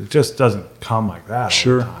 it just doesn't come like that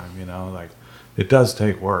all the time, like it does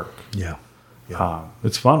take work. Yeah.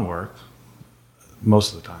 It's fun work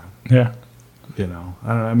most of the time. yeah. I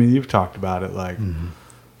don't know. You've talked about it, like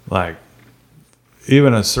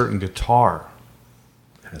even a certain guitar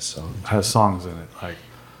Has songs. has songs in it. Like,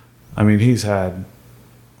 he's had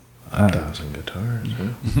 1,000 guitars.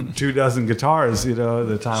 Huh? 24 guitars,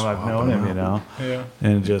 the time I've known him, Yeah.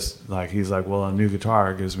 and just like, he's like, well, a new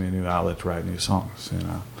guitar gives me a new outlet to write new songs,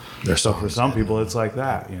 So for some people it's like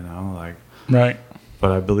that, like, Right.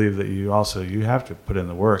 but I believe that you have to put in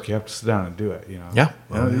the work. You have to sit down and do it, Yeah.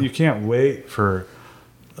 You can't wait for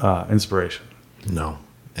inspiration. No.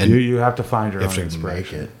 And you have to find your You own have to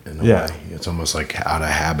inspiration. make it in a way. It's almost like out of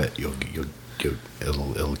habit.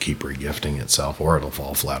 It'll keep regifting itself, or it'll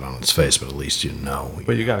fall flat on its face. But at least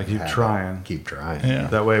But you got to keep trying. Keep trying. Yeah.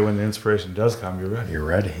 That way, when the inspiration does come, you're ready. You're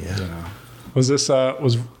ready. Yeah. Was this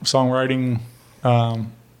was songwriting?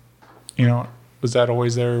 Was that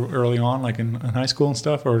always there early on, like in high school and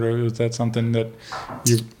stuff, or was that something that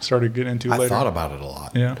you started getting into later? I thought about it a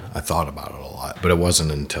lot. Yeah. I thought about it a lot, but it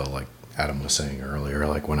wasn't until, like Adam was saying earlier,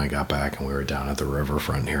 like when I got back and we were down at the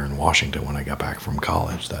riverfront here in Washington when I got back from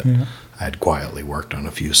college, that I had quietly worked on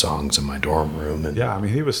a few songs in my dorm room. And Yeah,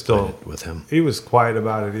 he was still with him. He was quiet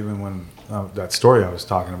about it even when that story I was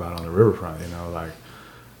talking about on the riverfront. Like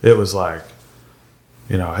it was like,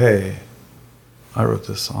 hey, I wrote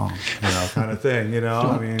this song, kind of thing. He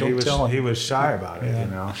was shy about it.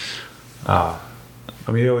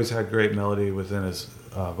 He always had great melody within his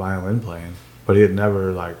violin playing, but he had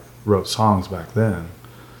never like wrote songs back then.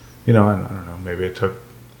 And I don't know, maybe it took a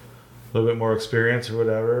little bit more experience or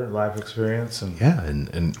whatever, life experience and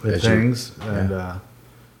and things.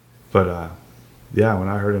 But yeah, when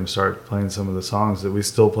I heard him start playing some of the songs that we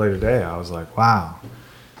still play today, I was like, wow,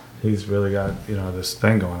 he's really got, you know, this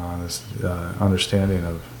thing going on, this understanding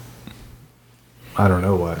of, I don't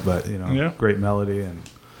know what, but, you know, Yeah. great melody and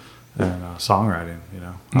songwriting, you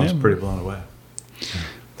know. I was Yeah. pretty blown away.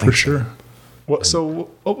 For sure. What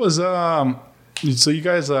was so you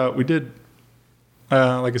guys we did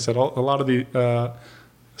like I said, a lot of the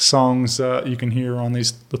songs you can hear on the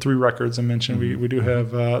 3 records I mentioned. We do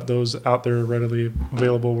have those out there readily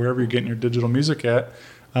available wherever you're getting your digital music at.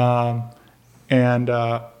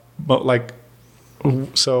 But like,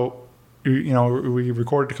 so, you know, we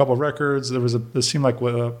recorded a couple of records. There seemed like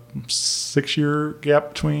a 6-year gap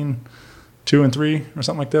between 2 and 3 or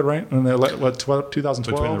something like that, right? And they 2012?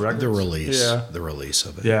 Between the records? The release. Yeah. The release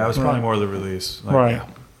of it. Yeah, it was probably Right. more the release. Like, Right.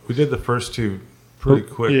 We did the first 2 pretty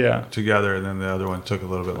quick Yeah. together, and then the other one took a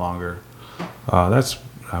little bit longer. That's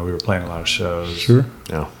how we were playing a lot of shows. Sure.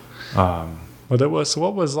 Yeah. Well, that was, so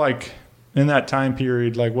what was like in that time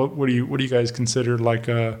period, like what do you guys consider like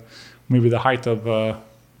maybe the height of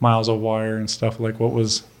Miles of Wire and stuff? Like what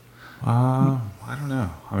was I don't know.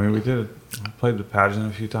 I mean, we played the pageant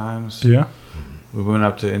a few times. Yeah. We went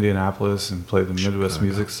up to Indianapolis and played the Midwest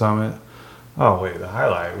Music Summit. Oh wait, the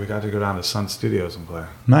highlight, we got to go down to Sun Studios and play.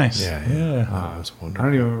 Nice. Yeah. That was I wonderful.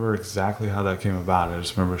 don't even remember exactly how that came about. I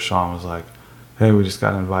just remember Sean was like, "Hey, we just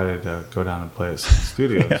got invited to go down and play at Sun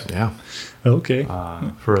Studios Yeah. Okay.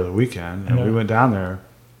 for the weekend," and Yeah. we went down there,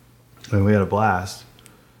 and we had a blast.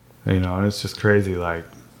 You know, and it's just crazy. Like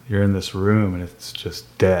you're in this room and it's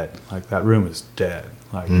just dead. Like that room is dead.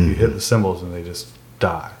 Like you hit the cymbals and they just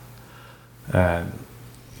die. And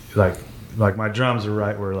like my drums are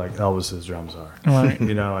right where like Elvis's drums are. Right.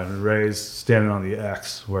 You know, and Ray's standing on the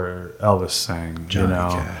X where Elvis sang. Johnny you know,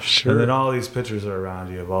 Cash. Sure. and then all these pictures are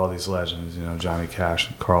around you of all these legends. You know, Johnny Cash,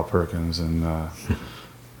 and Carl Perkins, and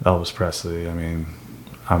Elvis Presley. I mean,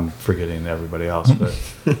 I'm forgetting everybody else, but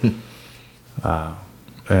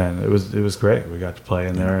and it was great. We got to play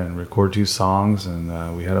in there and record 2 songs,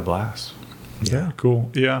 and we had a blast. Yeah. Cool.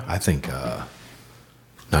 Yeah. I think,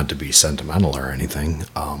 not to be sentimental or anything,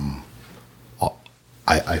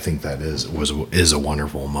 I think that is a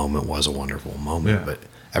wonderful moment. Was a wonderful moment. Yeah. But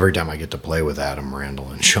every time I get to play with Adam, Randall,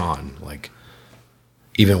 and Sean, like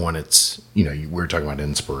even when it's, you know, we were talking about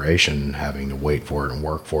inspiration, having to wait for it and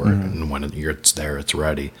work for it, and when it's there, it's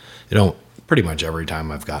ready. You know, pretty much every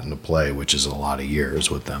time I've gotten to play, which is a lot of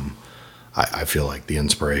years with them, I feel like the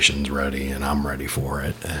inspiration's ready and I'm ready for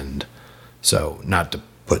it. And so, not to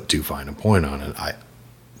put too fine a point on it,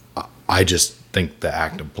 I just think the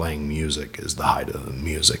act of playing music is the height of the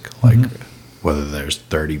music. Like whether there's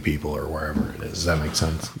 30 people or wherever it is. Does that make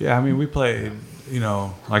sense? Yeah, I mean, we played, you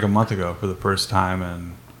know, like a month ago for the first time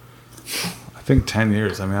in, I think, 10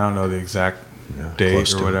 years. I mean, I don't know the exact date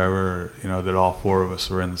close or to it. whatever, you know, that all 4 of us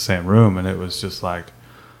were in the same room. And it was just like,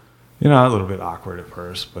 you know, a little bit awkward at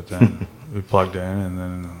first. But then we plugged in and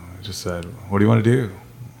then we just said, what do you want to do?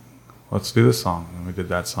 Let's do this song. And we did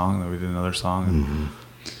that song. And then we did another song. And,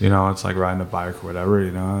 you know, it's like riding a bike or whatever,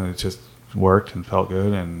 you know. It just worked and felt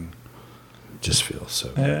good. And Just feels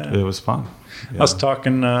so. Yeah. it was fun. I was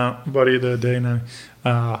talking, buddy, the other day, and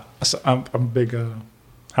I'm a big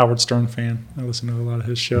Howard Stern fan. I listen to a lot of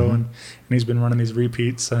his show, and he's been running these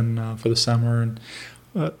repeats and for the summer, and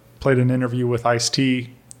played an interview with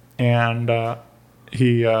Ice-T, and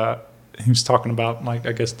he was talking about, like,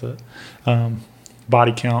 I guess the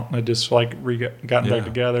body count. I just like gotten back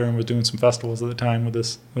together and was doing some festivals at the time with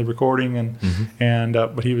the recording, and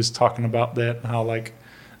but he was talking about that and how, like,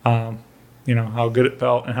 you know, how good it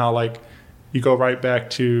felt and how, like, you go right back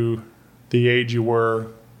to the age you were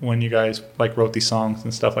when you guys, like, wrote these songs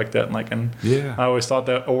and stuff like that. And, like, and Yeah. I always thought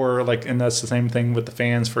that, or like, and that's the same thing with the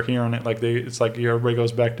fans for hearing it. Like, it's like everybody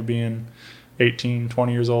goes back to being 18,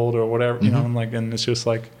 20 years old or whatever, you know, and, like, and it's just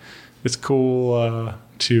like, it's cool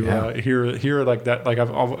to hear like that. Like,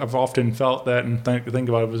 I've often felt that and think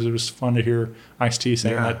about it. It was fun to hear Ice-T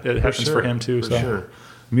saying that it happens for him too. For sure.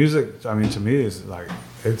 Music, I mean, to me, is like,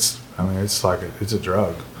 it's a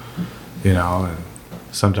drug, you know, and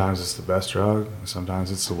sometimes it's the best drug, and sometimes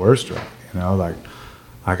it's the worst drug, you know, like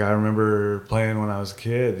I remember playing when I was a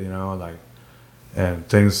kid, you know, like, and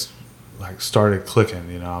things like started clicking,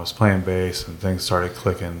 you know, I was playing bass and things started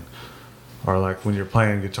clicking, or like when you're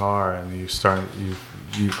playing guitar and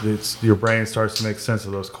your brain starts to make sense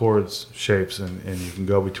of those chords shapes and you can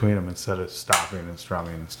go between them instead of stopping and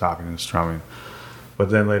strumming and stopping and strumming. But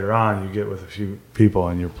then later on, you get with a few people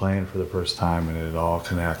and you're playing for the first time and it all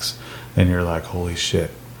connects. And you're like, holy shit.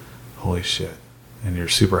 And you're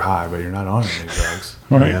super high, but you're not on any drugs.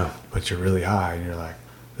 Right. Yeah. But you're really high and you're like,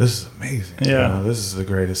 this is amazing. Yeah. You know, this is the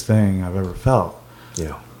greatest thing I've ever felt.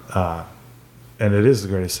 Yeah. And it is the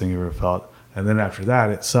greatest thing you ever felt. And then after that,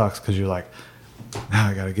 it sucks because you're like, now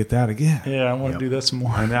I got to get that again. Yeah, I want to do that some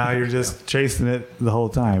more. And now you're just chasing it the whole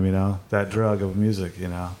time, that drug of music,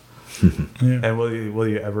 Yeah. And will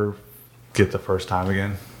you ever get the first time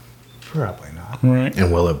again? Probably not. Right.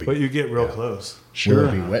 And will it be? But you get real close. Will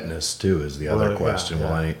it be witnessed too? Is the other yeah, question.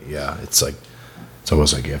 yeah. It's like it's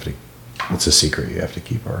almost like you have to. It's a secret you have to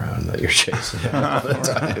keep around that you're chasing all the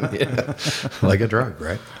time. Yeah. Like a drug,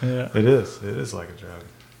 right? Yeah. It is. It is like a drug.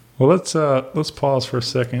 Well, let's pause for a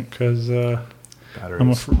second because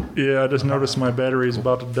Batteries. I just noticed my battery is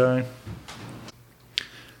about to die.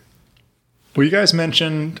 Well, you guys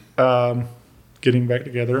mentioned getting back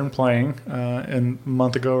together and playing a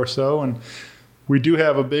month ago or so, and we do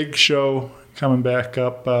have a big show coming back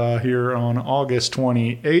up here on August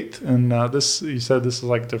 28th, and you said this is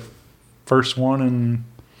like the first one in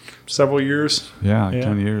several years. Yeah,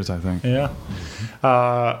 10 years, I think. Yeah.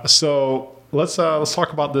 So let's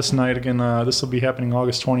talk about this night again. This will be happening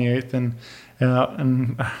August 28th, and I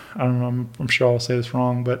don't know. I'm sure I'll say this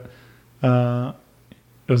wrong, but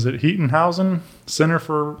was it Heatonhausen Center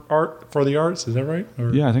for the Arts? Is that right?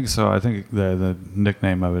 Or, Yeah, I think so. I think the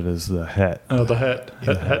nickname of it is the Het. Oh, the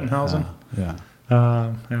Hettenhausen. Yeah.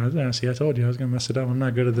 See, I told you I was gonna mess it up. I'm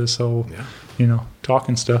not good at this whole, Yeah.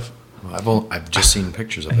 talking stuff. Well, I've just seen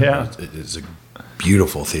pictures of it. Yeah. It is a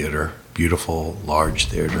beautiful theater, beautiful large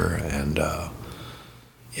theater, and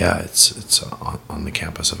it's on the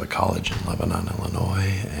campus of a college in Lebanon,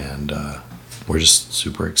 Illinois, and we're just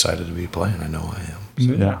super excited to be playing. I know I am.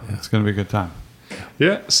 So, Yeah, it's going to be a good time.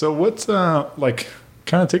 Yeah. So what's kind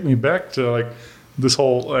of take me back to this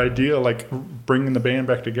whole idea, bringing the band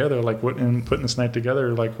back together, and putting this night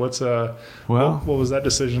together. What's what was that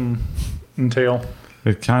decision entail?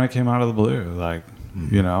 It kind of came out of the blue, it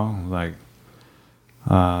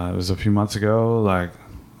was a few months ago.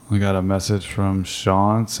 We got a message from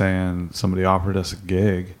Sean saying somebody offered us a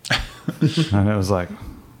gig, and it was like,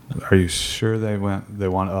 "Are you sure they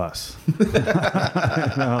want us?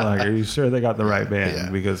 Are you sure they got the right band? Yeah.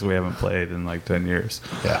 Because we haven't played in 10 years."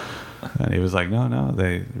 Yeah. And he was like, "No,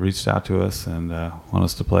 they reached out to us and want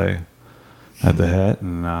us to play at the Het,"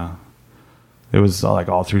 and it was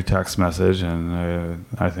all through text message, and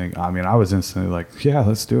I was instantly like, "Yeah,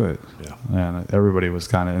 let's do it." Yeah. And everybody was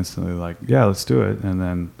kind of instantly like, "Yeah, let's do it." And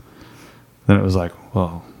then it was like,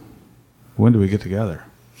 "Well, when do we get together?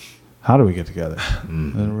 How do we get together?"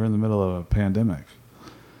 And we're in the middle of a pandemic,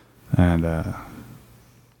 and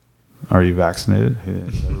are you vaccinated?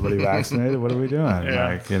 Is everybody vaccinated? What are we doing? Yeah.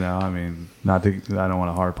 I don't want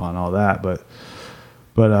to harp on all that, but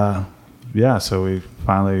so we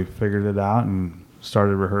finally figured it out and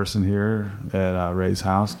started rehearsing here at Ray's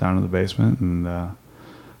house down in the basement, and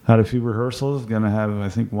had a few rehearsals. Going to have, I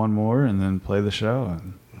think, one more, and then play the show,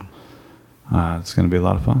 and it's going to be a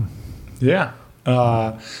lot of fun. Yeah.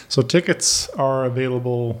 So tickets are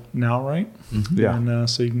available now, right? Mm-hmm. Yeah. And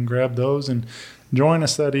so you can grab those and join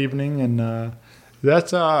us that evening. And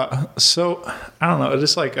that's so I don't know.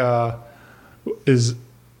 Just is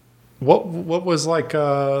what was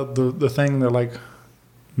the thing that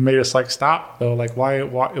made us stop though? Why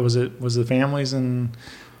was the families and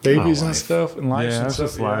babies and life. stuff and lives and It's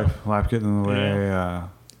stuff? just life getting in the way. Yeah.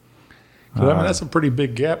 That's a pretty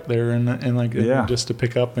big gap there, and just to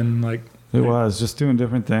pick up and It was just doing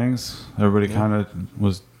different things. Everybody kind of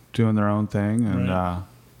was doing their own thing, and Right.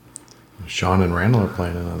 Sean and Randall are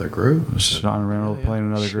playing in other groups. Sean and Randall playing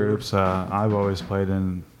in other groups. I've always played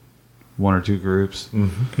in one or two groups.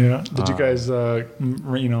 Yeah. Did you guys,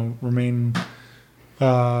 remain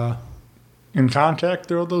in contact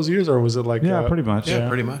throughout those years, or was it Yeah, pretty much. Yeah,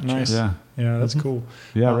 pretty much. Nice. Yeah. Yeah, that's cool.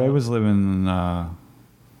 Yeah, Ray was living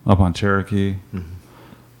up on Cherokee.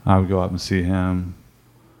 I would go up and see him,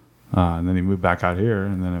 and then he moved back out here,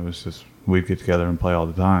 and then it was just we'd get together and play all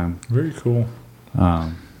the time. Very cool.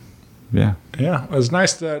 Yeah. Yeah, it was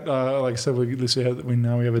nice that, like I said, at least we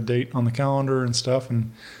now we have a date on the calendar and stuff,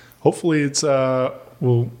 and hopefully it's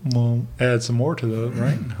we'll add some more to the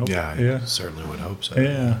right. I certainly would hope so.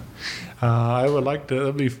 Yeah, I would like to.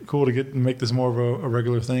 That'd be cool to make this more of a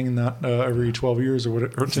regular thing, and not every 12 years or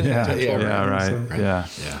whatever. Or 10, 10, 12 Yeah, right.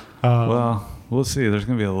 so. Yeah. Well, we'll see. There's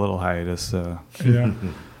going to be a little hiatus. Yeah.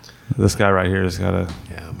 This guy right here has got a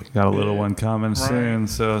little one coming Right. soon,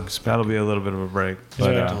 so that'll be a little bit of a break.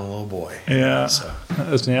 But Yeah. A little boy. Yeah, So.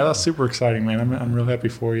 that's super exciting, man. I'm real happy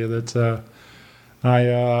for you. That's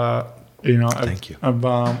Thank you.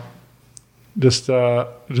 I've just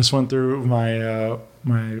went through my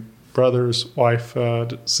my brother's wife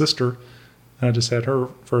sister just had her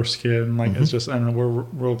first kid, and like it's just, I don't know, we're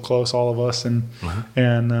real close, all of us, and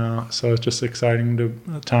so it's just exciting to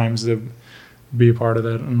at times to be a part of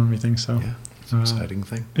that and everything. So Yeah, it's an exciting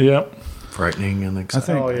thing. Yep. Frightening and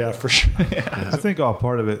exciting. Oh yeah, for sure. I think all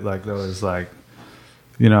part of it, like, though, is like,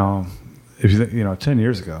 you know, if you think, 10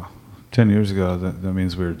 years ago, that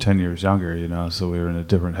means we were 10 years younger, so we were in a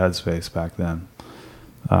different headspace back then.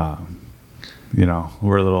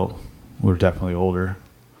 We're definitely older,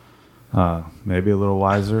 maybe a little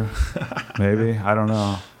wiser, maybe, I don't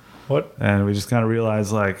know. What? And we just kind of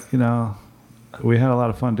realized, like, we had a lot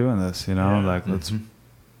of fun doing this, like, let's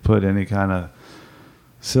put any kind of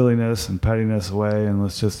silliness and pettiness away and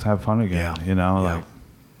let's just have fun again, like,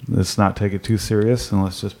 let's not take it too serious and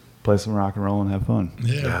let's just play some rock and roll and have fun.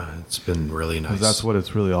 Yeah, it's been really nice. 'Cause that's what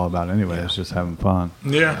it's really all about anyway. It's just having fun.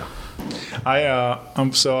 Yeah. I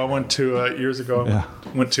went to years ago. Yeah.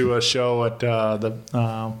 Went to a show at the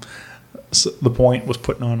Point was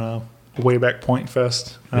putting on a Wayback Point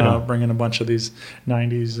Fest, bringing a bunch of these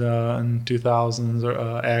 '90s and 2000s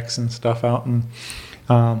acts and stuff out. And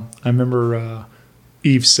I remember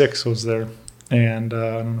Eve Six was there, and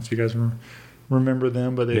I don't know if you guys remember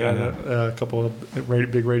them, but they had a couple of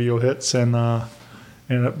big radio hits,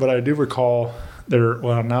 but I do recall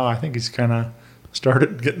now I think he's kind of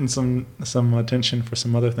started getting some attention for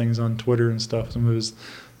some other things on Twitter and stuff. Some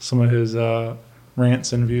of his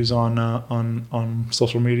rants and views on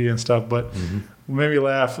social media and stuff. But made me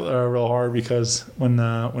laugh real hard because when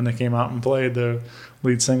they came out and played, the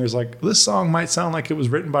lead singer's like, "This song might sound like it was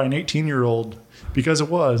written by an 18-year-old." Because it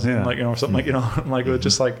was, and like, something like, like it was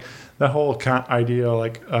just like that whole idea,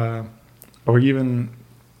 like, or even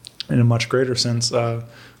in a much greater sense, a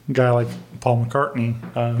guy like Paul McCartney,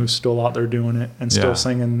 who's still out there doing it and still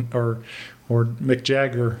singing, or Mick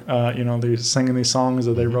Jagger, they're singing these songs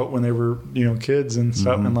that they wrote when they were, kids and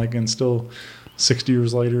stuff, and like, and still 60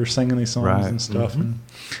 years later singing these songs and stuff. And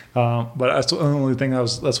but that's the only thing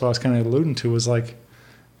that's what I was kind of alluding to was like,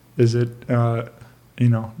 is it,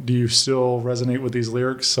 do you still resonate with these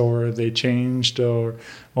lyrics, or have they changed, or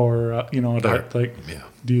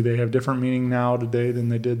do they have different meaning now today than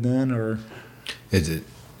they did then, or? Is it,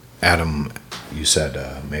 Adam, you said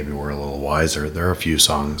maybe we're a little wiser. There are a few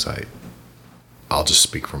songs I'll just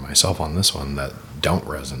speak for myself on this one that don't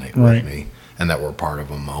resonate with me, and that were part of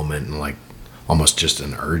a moment and like almost just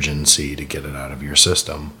an urgency to get it out of your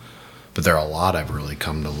system. But there are a lot I've really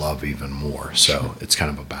come to love even more. So it's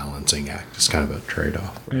kind of a balancing act. It's kind of a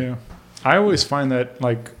trade-off. Yeah. I always find that,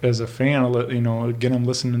 like, as a fan, again, I'm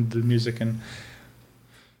listening to the music, and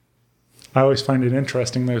I always find it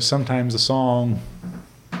interesting that sometimes a song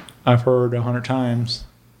I've heard 100 times,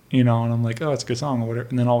 and I'm like, oh, it's a good song or whatever.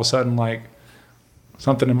 And then all of a sudden, like,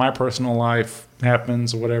 something in my personal life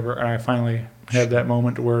happens or whatever, and I finally have that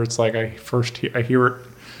moment where it's like I hear it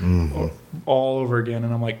all over again,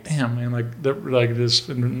 and I'm like, damn, man, it just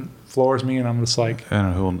floors me, and I'm just like, and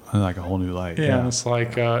a whole new light. Yeah, and it's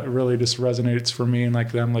like it really just resonates for me, and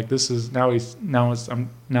like I'm like, this is now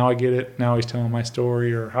I get it. Now he's telling my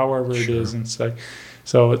story, or however it is, and it's like,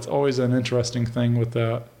 so it's always an interesting thing with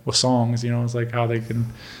songs. It's like how they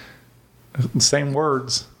can the same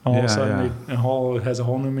words all of a sudden it has a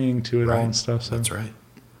whole new meaning to it all and stuff. So. That's right.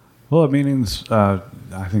 Well, it meanings I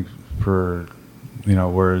think for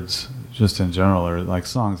words just in general, or like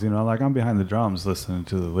songs, like I'm behind the drums listening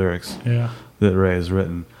to the lyrics that Ray has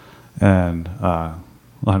written, and on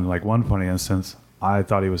like one funny instance, I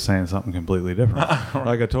thought he was saying something completely different,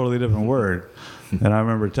 like a totally different word, and I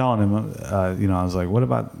remember telling him, I was like,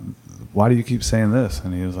 why do you keep saying this?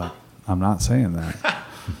 And he was like, I'm not saying that.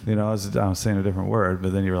 I was saying a different word,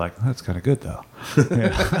 but then you were like, that's kind of good though.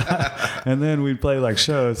 And then we'd play like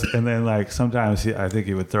shows, and then like sometimes I think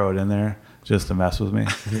he would throw it in there just to mess with me.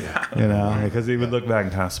 Because he would look back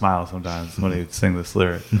and kind of smile sometimes when he'd sing this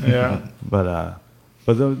lyric. But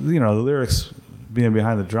the lyrics being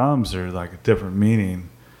behind the drums are like a different meaning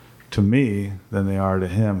to me than they are to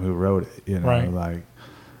him who wrote it. Like,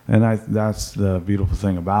 and that's the beautiful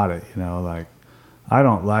thing about it. Like, I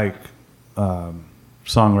don't like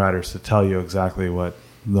songwriters to tell you exactly what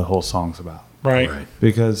the whole song's about. Right.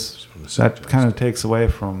 Because that kind of takes away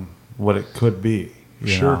from what it could be,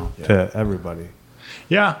 to everybody.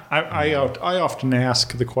 Yeah, I often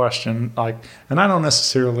ask the question, like, and I don't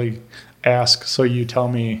necessarily ask so you tell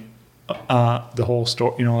me the whole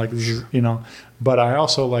story, like this is, but I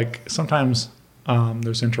also like sometimes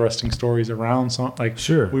there's interesting stories around song, like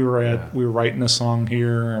we were writing a song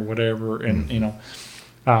here or whatever, and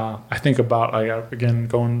I think about, again,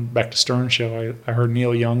 going back to Stern Show, I heard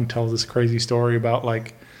Neil Young tell this crazy story about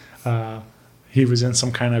like he was in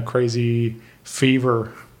some kind of crazy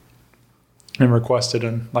fever and requested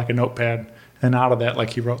a notepad. And out of that,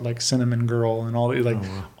 like he wrote like Cinnamon Girl and all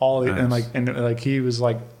the and like he was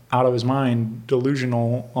like out of his mind,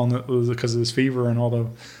 delusional because of his fever and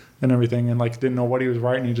everything, and like didn't know what he was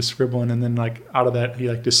writing. He just scribbling, and then like out of that he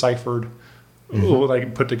like deciphered,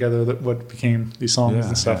 like put together what became these songs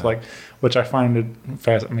and stuff like, which I find it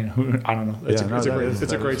fast. I mean, I don't know. It's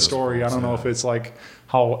a great story. I don't know if it's like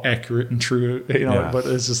how accurate and true, but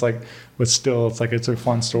it's just like, but still, it's like it's a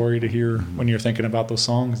fun story to hear when you're thinking about those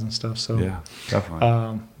songs and stuff. So yeah,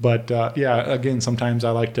 definitely. Again, sometimes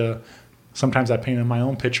I paint in my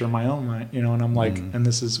own picture in my own mind, and I'm like, and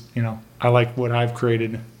this is, I like what I've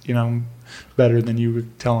created, better than you were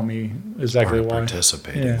telling me exactly why.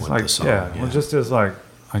 Participating with the song. Well, just as like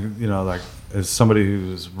as somebody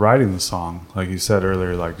who's writing the song, like you said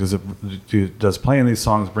earlier, like does playing these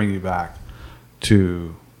songs bring you back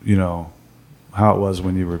to, how it was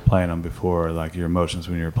when you were playing them before, like your emotions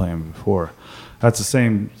when you were playing them before? That's the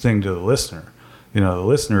same thing to the listener. The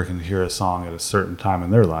listener can hear a song at a certain time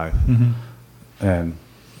in their life, and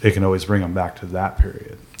it can always bring them back to that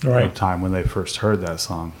period of time when they first heard that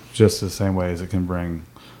song, just the same way as it can bring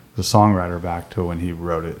the songwriter back to when he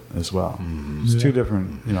wrote it as well. It's two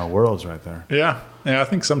different, worlds right there. Yeah. I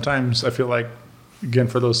think sometimes I feel like, again,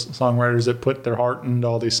 for those songwriters that put their heart into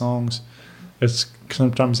all these songs,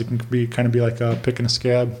 sometimes it can be like picking a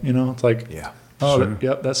scab, it's like,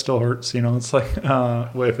 that still hurts, it's like,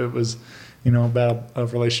 if it was, about a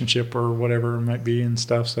relationship or whatever it might be and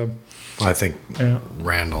stuff. So I think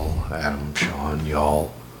Randall, Adam, Sean,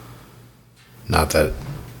 y'all, not that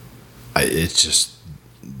it's just,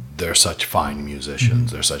 they're such fine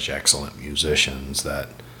musicians. They're such excellent musicians that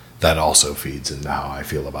also feeds into how I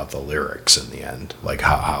feel about the lyrics in the end, like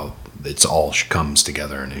how it's all comes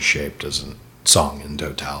together and is shaped as a song in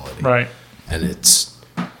totality. Right. And it's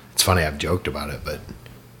funny, I've joked about it, but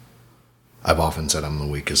I've often said I'm the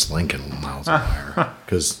weakest link in Miles and Wire,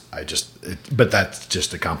 because but that's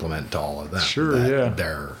just a compliment to all of them. Sure,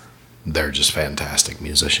 They're just fantastic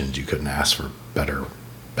musicians. You couldn't ask for better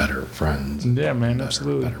friends. Yeah, man,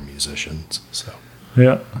 absolutely. Better musicians. So.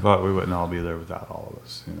 Yeah. But we wouldn't all be there without all of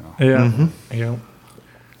us, Yeah. Yeah.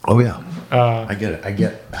 Oh yeah. I get it.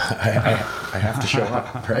 I have to show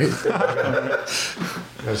up, right?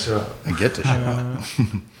 I get to show up.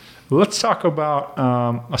 Let's talk about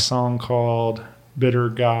a song called "Bitter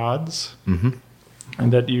Gods," and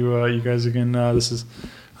that you guys again. This is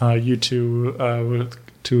you two with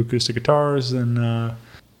two acoustic guitars and.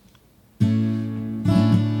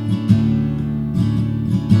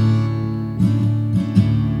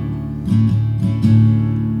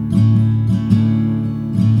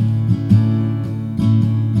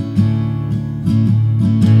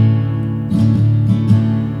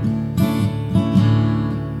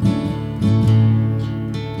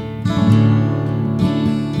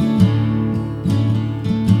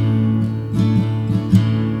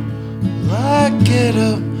 Get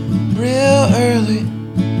up real early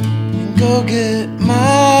and go get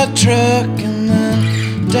my truck, and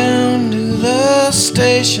then down to the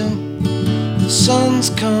station. The sun's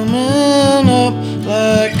coming up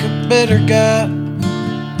like a bitter god.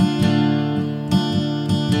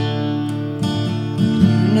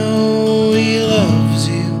 You know he loves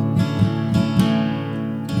you.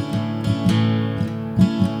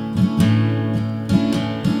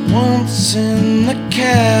 Once in the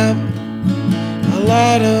cab,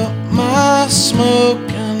 light up my smoke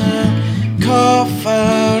and I cough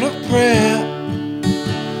out a prayer,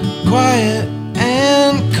 quiet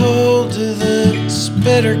and cold to this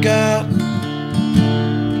bitter God.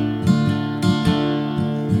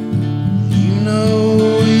 You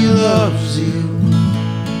know he loves you,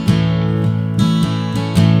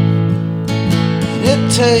 and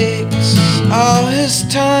it takes all his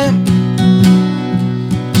time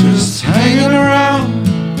just hanging around.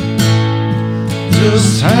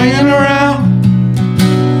 Just hanging around,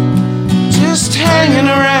 just hanging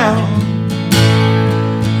around,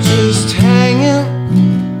 just hanging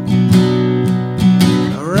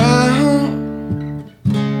around.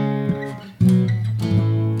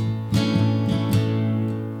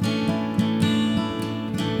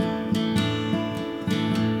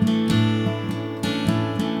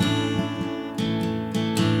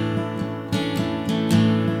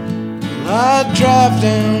 I drive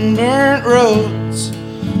down burnt roads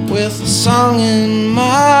with a song in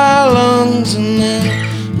my lungs, and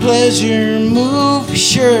then pleasure move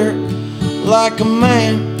shirt like a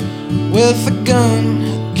man with a gun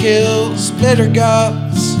who kills bitter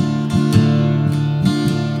gods.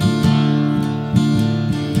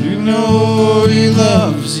 You know he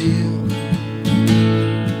loves you,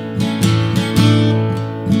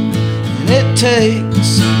 and it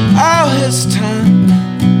takes all his time,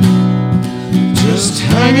 just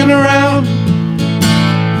hanging around,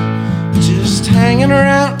 just hanging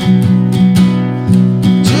around,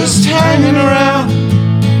 just hanging around,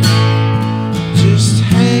 just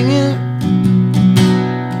hanging around.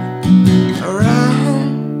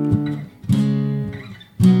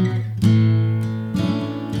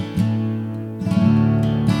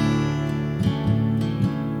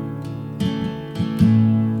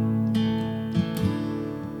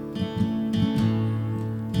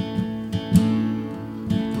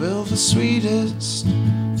 Well, the sweetest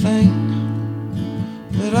thing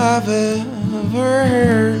that I've ever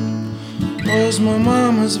heard was my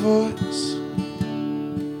mama's voice,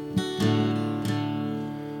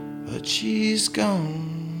 but she's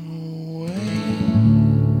gone away.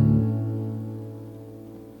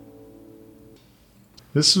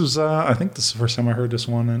 This was, I think this is the first time I heard this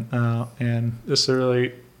one, and this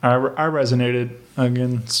really, I resonated,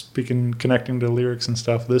 again, connecting to lyrics and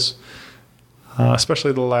stuff. This,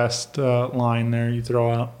 especially the last line there you throw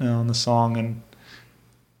out on the song, and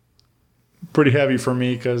pretty heavy for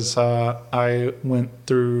me because I went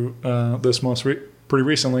through this pretty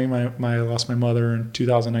recently. I lost my mother in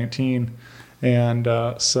 2019, and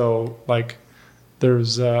so like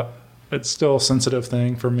there's it's still a sensitive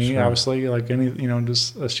thing for me. Sure. Obviously, like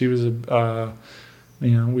just she was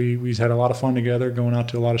we had a lot of fun together, going out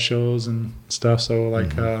to a lot of shows and stuff. So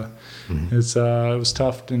like it was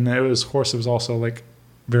tough, and it was also like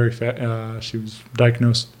very she was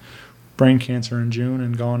diagnosed brain cancer in June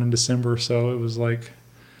and gone in December. So it was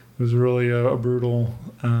really a brutal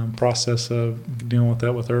process of dealing with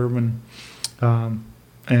that with Herb,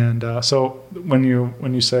 and so when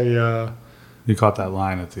you say you caught that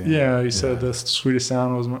line at the end. Yeah, you said the sweetest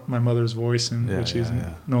sound was my mother's voice, and which she's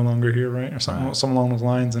no longer here, right, or something along those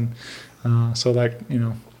lines, and so that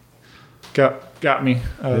got me.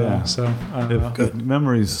 So if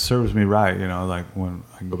memories serves me right, like when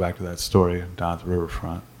I can go back to that story down at the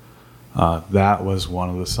riverfront, that was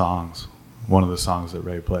one of the songs that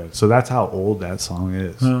Ray played. So that's how old that song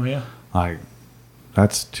is. Oh yeah, like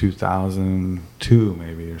that's 2002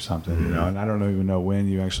 maybe or something, and I don't even know when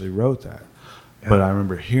you actually wrote that. Yeah. But I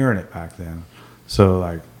remember hearing it back then. So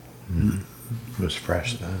like it was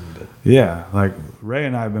fresh then. But yeah, like Ray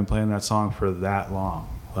and I have been playing that song for that long.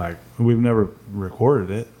 Like we've never recorded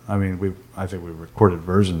it. I mean, I think we've recorded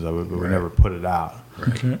versions of it, but we never put it out. Right.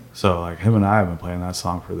 Okay. So like him and I have been playing that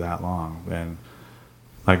song for that long, and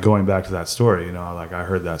like going back to that story, like I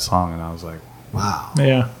heard that song and I was like, wow,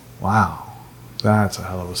 wow, that's a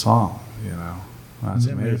hell of a song, that's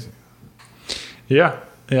amazing. Yeah.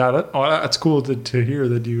 Yeah, that's cool to hear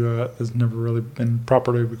that you has never really been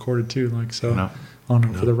properly recorded too, like so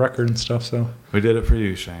for the record and stuff. So we did it for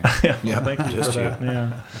you, Shane. yeah, thank you for that.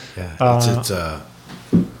 Yeah,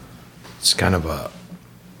 it's kind of a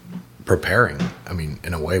preparing. I mean,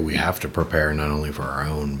 in a way, we have to prepare not only for our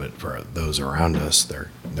own, but for those around us.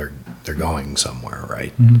 They're going somewhere,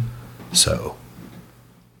 right? Mm-hmm. So,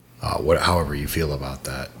 however you feel about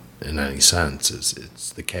that, in any sense,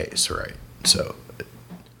 it's the case, right? So.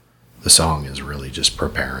 The song is really just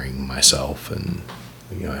preparing myself and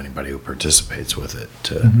anybody who participates with it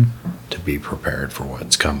to be prepared for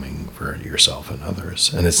what's coming for yourself and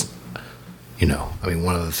others. And it's I mean,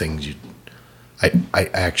 one of the things I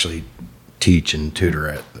actually teach and tutor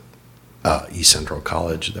at East Central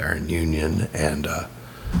College there in Union, and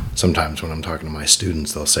sometimes when I'm talking to my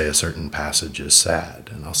students, they'll say a certain passage is sad,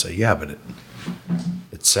 and I'll say, yeah, but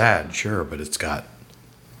it's sad, sure, but it's got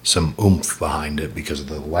some oomph behind it because of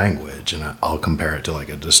the language, and I'll compare it to like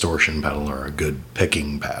a distortion pedal or a good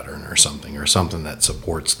picking pattern or something that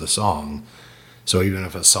supports the song. So even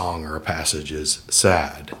if a song or a passage is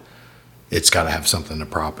sad, it's got to have something to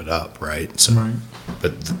prop it up, right? So, right.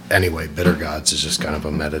 But anyway, Bitter Gods is just kind of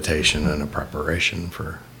a meditation and a preparation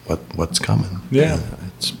for what's coming. Yeah,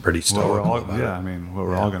 it's pretty stoical about it. I mean, what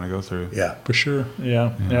we're all going to go through. Yeah, for sure.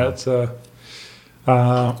 Yeah.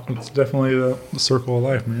 It's definitely the circle of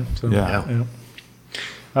life, man. So, I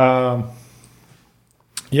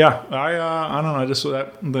don't know. Just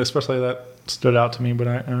that, especially that stood out to me. But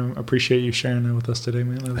I appreciate you sharing that with us today,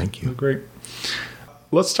 man. Thank you. Great.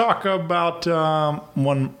 Let's talk about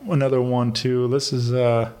another one too. This is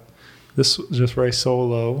just Ray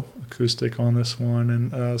solo acoustic on this one,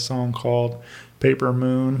 and a song called "Paper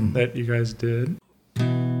Moon" that you guys did.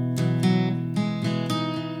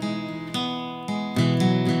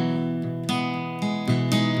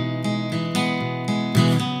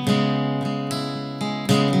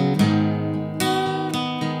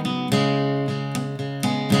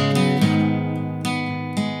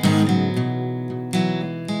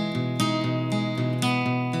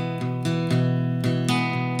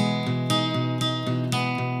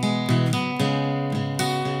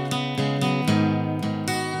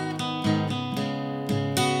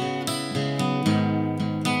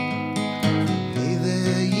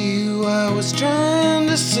 was trying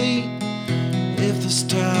to see if this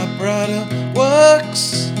typewriter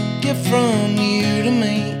works. Gift from you to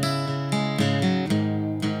me.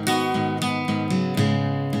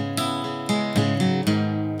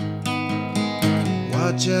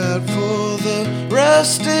 Watch out for the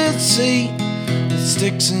rusted seat that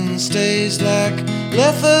sticks and stays like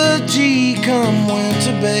lethargy come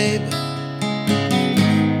winter, babe.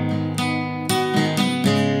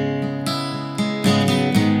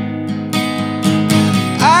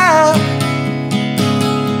 I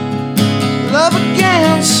love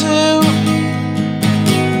again, Sue.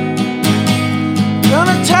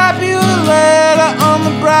 Gonna type you a letter on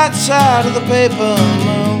the bright side of the paper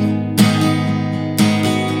moon.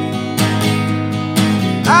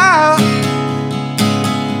 I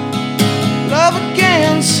love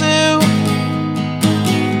again, Sue.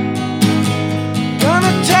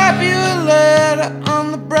 Gonna type you a letter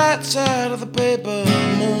on the bright side of the paper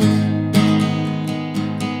moon.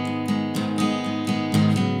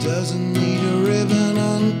 Doesn't need a ribbon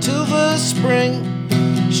until the spring.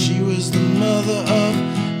 She was the mother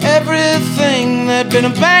of everything that'd been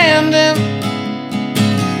abandoned.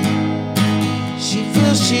 She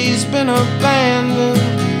feels she's been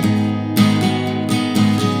abandoned.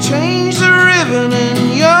 Change the ribbon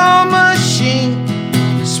in your machine.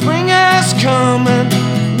 Spring has come and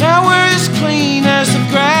now we're as clean as the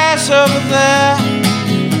grass over there.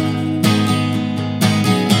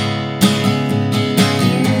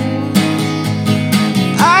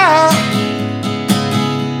 I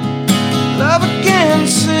love again,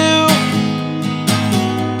 Sue.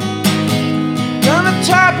 Gonna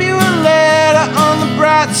type you a letter on the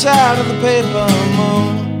bright side of the paper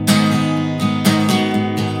moon.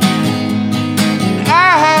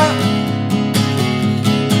 I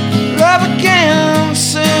love again,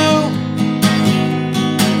 Sue.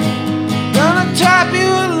 Gonna type you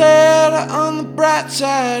a letter on the bright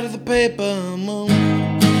side of the paper moon.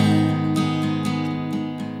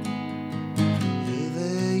 Hey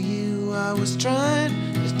there, you, I was trying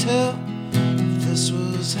to tell if this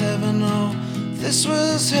was heaven or if this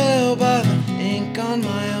was hell by the ink on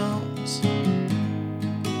my arms.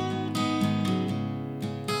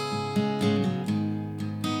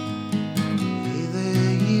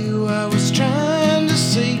 I was trying to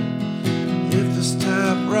see if this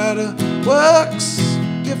typewriter works.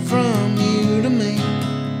 Gift from you to me.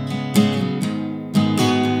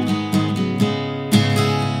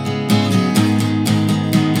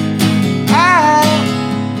 I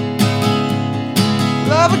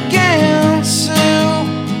love again, Sue.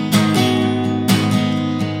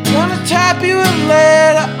 Gonna type you a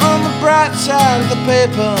letter on the bright side of the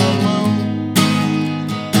paper moon.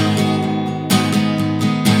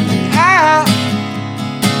 I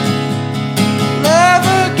love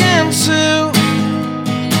again, Sue.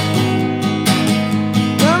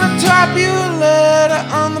 Gonna type you a letter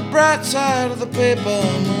on the bright side of the paper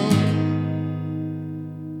moon.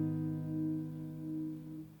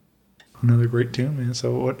 Another great tune, man.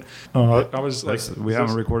 So what? I was like, We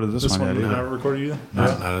haven't recorded this one yet You either. haven't recorded either?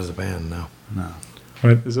 Not as a band, no. No.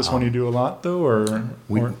 Right. Is this one you do a lot though, or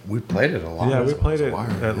We played it a lot. Yeah, we as played a it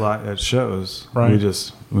wire. at shows. Right.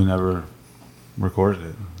 We never recorded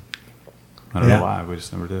it. I don't know why. We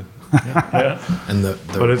just never did. yeah? And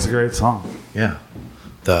But it's a great song. Yeah.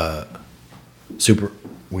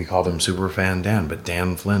 We called him Superfan Dan, but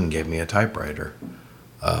Dan Flynn gave me a typewriter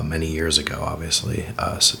many years ago, obviously.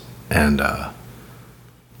 And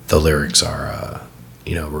the lyrics are,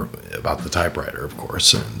 about the typewriter, of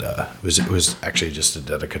course. And it was actually just a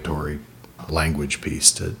dedicatory language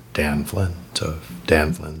piece to Dan Flynn. So if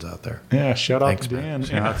Dan Flynn's out there. Yeah. Shout out Thanks, to man. Dan.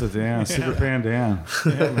 Shout out to Dan, super fan Dan.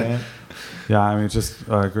 Yeah, man. Yeah, I mean, just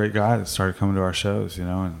a great guy that started coming to our shows,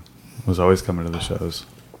 and was always coming to the shows.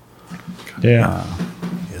 Yeah.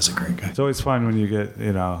 He is a great guy. It's always fun when you get,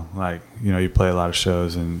 you play a lot of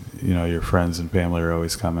shows and, your friends and family are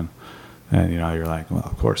always coming. And, you're like, well,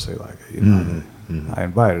 of course they like it. I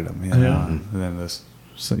invited them, And then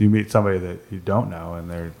you meet somebody that you don't know and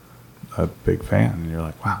they're a big fan and you're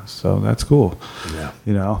like, wow, so that's cool. Yeah.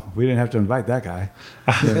 We didn't have to invite that guy.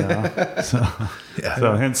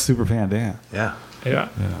 So hence super fan Dan. Yeah. Yeah.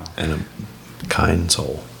 And a kind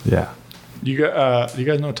soul. Yeah. You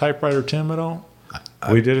guys know Typewriter Tim at all?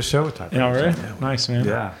 We did a show with Typewriter. Yeah, right. Yeah. Nice, man.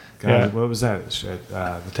 Yeah. Yeah. What was that? At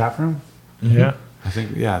the Tap Room? Yeah. I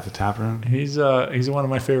think, at the Tap Room. He's one of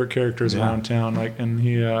my favorite characters around town. And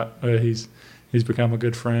he's become a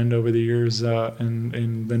good friend over the years. And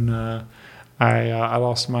then I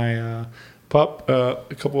lost my pup a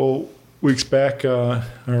couple weeks back or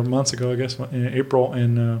months ago, I guess, in April,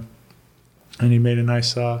 and he made a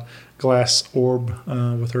nice glass orb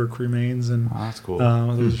with her cremains, and that's cool.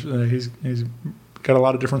 He's got a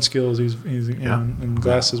lot of different skills. He's you know, and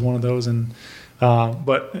glass is one of those, and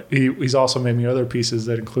but he's also made me other pieces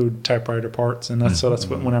that include typewriter parts, and that's what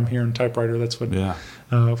when I'm hearing typewriter, that's what. Yeah.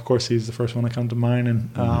 Of course, he's the first one to come to mind, and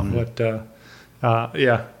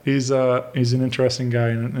he's an interesting guy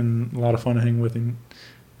and a lot of fun to hang with him.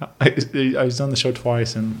 He's done the show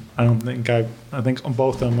twice, and I think on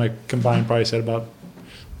both of them, like combined, probably said about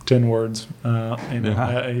 10 words.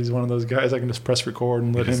 He's one of those guys I can just press record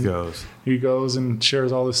and let him go. He goes and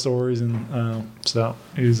shares all his stories, and so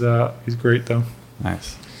he's great though.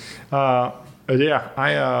 Nice. I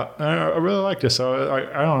really like this. So I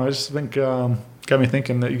don't know. I just think got me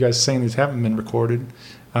thinking that you guys saying these haven't been recorded.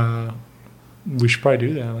 We should probably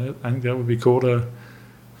do that. I think that would be cool to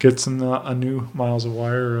get some a new Miles of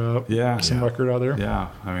Wire, some record out there. Yeah,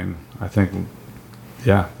 I mean, I think,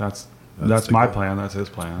 that's my plan. That's his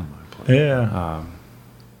plan. Yeah.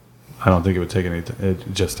 I don't think it would take any.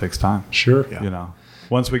 It just takes time. Sure. Yeah. You know,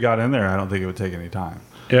 once we got in there, I don't think it would take any time.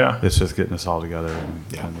 Yeah. It's just getting us all together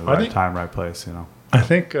and the right time, right place. You know. I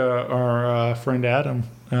think our friend Adam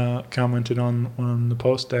commented on the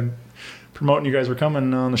post and promoting you guys were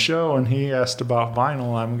coming on the show, and he asked about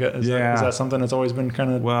vinyl. Is that something that's always been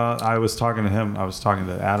kind of? Well, I was talking to him. I was talking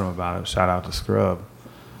to Adam about it. Shout out to Scrub,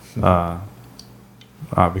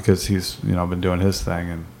 because he's been doing his thing,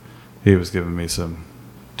 and he was giving me some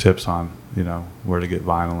tips on where to get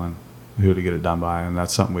vinyl and who to get it done by, and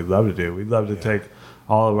that's something we'd love to do. We'd love to take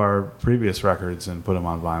all of our previous records and put them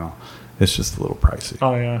on vinyl. It's just a little pricey.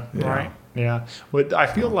 Oh yeah. Right. Yeah, but I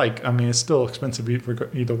feel like it's still expensive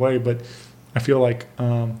either way, but I feel like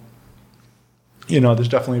there's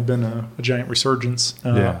definitely been a giant resurgence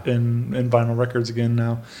in vinyl records again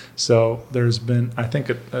now. So there's been, I think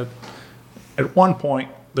at one point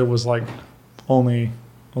there was like only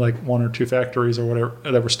like one or two factories or whatever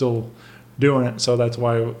that were still doing it. So that's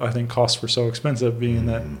why I think costs were so expensive, being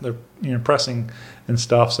that they're pressing and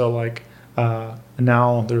stuff. So like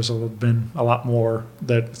now there's been a lot more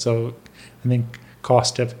that, so I think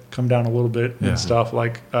costs have come down a little bit and stuff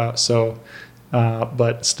like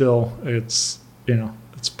but still it's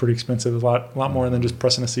it's pretty expensive, a lot more than just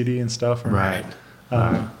pressing a CD and stuff. Right.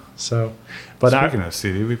 So, but speaking of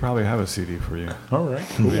CD, we probably have a CD for you. All right.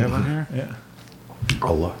 Do we have one here? Yeah.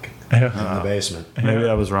 Oh look, in the basement. Maybe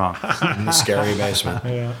I was wrong. In the scary basement.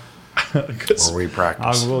 Yeah. Where we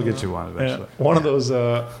practice. I will get you one eventually. Yeah. One of those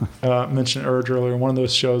mentioned Urge earlier. One of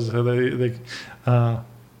those shows they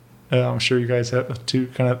I'm sure you guys have too,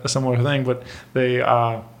 kind of a similar thing, but they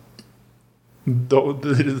throw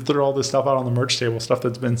all this stuff out on the merch table, stuff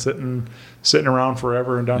that's been sitting around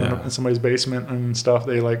forever and down in somebody's basement and stuff.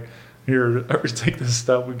 They like, here, take this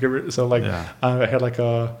stuff. We give it. So like, I had like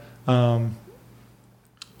a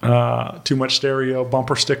Too Much Stereo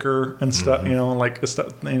bumper sticker and stuff. Like the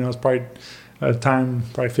stuff. It's probably at the time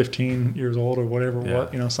probably 15 years old or whatever.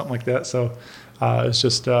 Something like that. So it's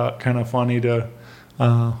just kind of funny to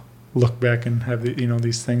look back and have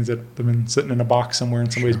these things that have been sitting in a box somewhere in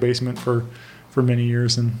somebody's basement for many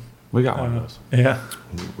years, and we got one of those. Yeah,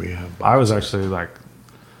 we have. I was actually like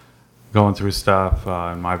going through stuff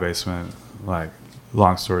in my basement. Like,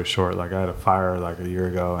 long story short, like I had a fire like a year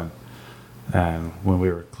ago, and when we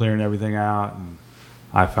were clearing everything out, and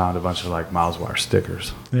I found a bunch of like Miles Wire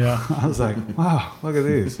stickers. Yeah, I was like, wow, look at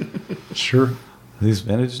these. Sure, are these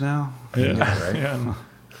vintage now? Yeah, right. Yeah.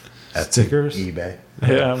 That's stickers. eBay.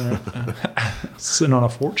 Yeah, sitting on a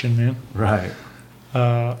fortune, man. Right.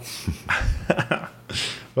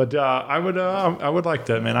 But I would like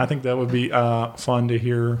that, man. I think that would be fun to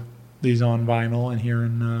hear these on vinyl and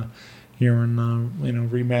hearing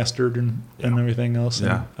remastered and everything else.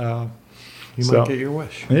 Yeah. And, you might get your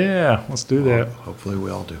wish. Yeah, let's do that. Hopefully we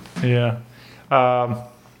all do. Yeah. Well,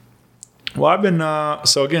 I've been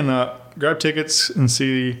so again, grab tickets and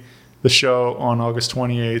see the show on August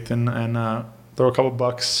 28th, and throw a couple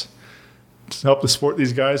bucks to help to support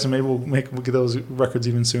these guys, and maybe we'll get those records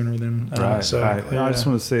even sooner than. Right. So, I just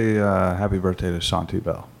want to say happy birthday to Sean T.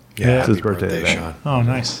 Bell. Yeah, it's his birthday today. Sean. Oh,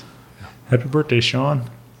 nice. Happy birthday, Sean.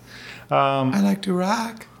 I like to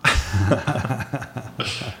rock.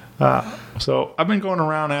 So I've been going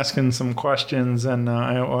around asking some questions, and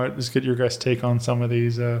I just get your guys' take on some of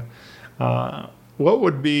these. What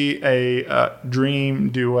would be a dream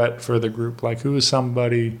duet for the group? Like, who is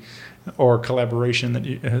somebody or collaboration that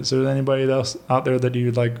is there anybody else out there that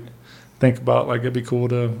you'd like think about? Like, it'd be cool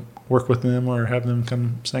to work with them or have them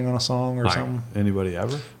come sing on a song or something. Anybody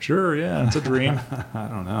ever? Sure, yeah, it's a dream. I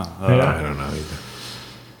don't know. I don't know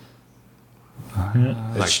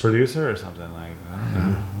either. Like producer or something, like I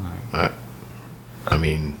don't know. I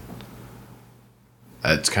mean,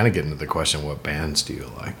 it's kind of getting to the question, what bands do you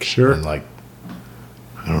like? Sure. And like,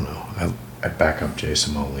 I don't know. I back up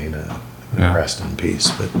Jason Molina, Yeah. rest in peace,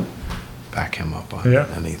 but back him up on Yeah.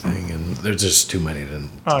 anything. And there's just too many to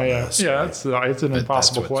Oh yeah, list, yeah. right? It's an But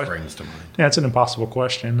impossible that's what question. springs to mind. Yeah, it's an impossible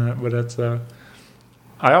question, but it's.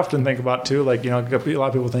 I often think about too, like, a lot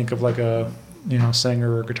of people think of like a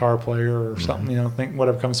singer or guitar player or something. Think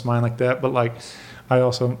whatever comes to mind like that. But like, I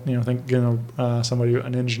also think somebody,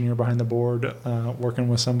 an engineer behind the board, working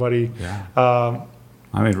with somebody. Yeah.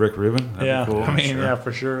 I mean, Rick Rubin. That'd Yeah, be cool. I mean, Sure. yeah,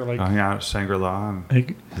 for sure. Like, Hang out at Shangri-La and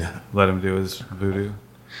like, let him do his voodoo.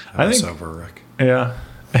 I think- over Rick. yeah,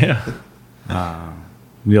 yeah,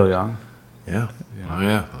 Neil Young. Yeah. Oh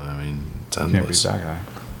yeah. I mean, it's Can't beat endless. that guy.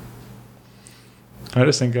 I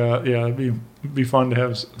just think, it'd be fun to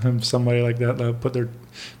have somebody like that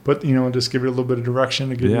just give it a little bit of direction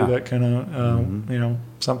to give Yeah. you that kind of,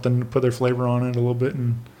 something to put their flavor on it a little bit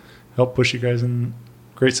and help push you guys and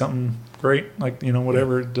create something great, like,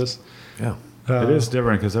 whatever. Just Yeah. It is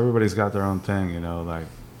different because everybody's got their own thing,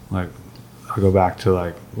 like I go back to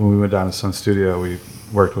like when we went down to Sun Studio, we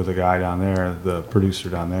worked with a guy down there, the producer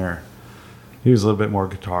down there. He was a little bit more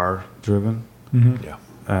guitar driven. Yeah.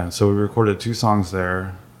 And so we recorded 2 songs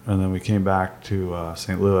there, and then we came back to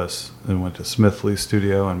St. Louis and went to Smithley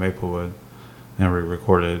Studio in Maplewood, and we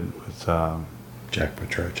recorded with Jack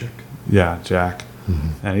Petrocic. Jack,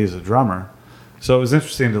 and he's a drummer. So it was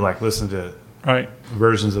interesting to like listen to right.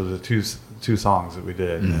 versions of the two songs that we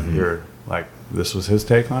did, and hear like this was his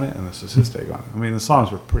take on it, and this was his take on it. I mean, the songs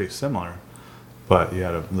were pretty similar, but you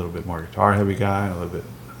had a little bit more guitar heavy guy and a little bit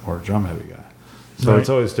more drum heavy guy. So Right. it's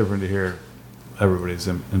always different to hear everybody's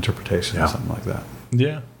interpretation Yeah. of something like that.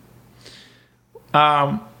 Yeah.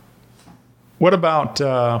 What about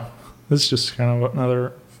this is just kind of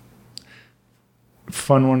another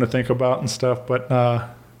fun one to think about and stuff, but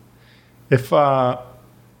if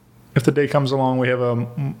the day comes along we have a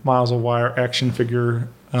Miles of Wire action figure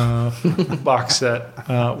box set,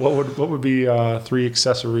 what would be 3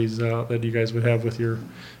 accessories that you guys would have with your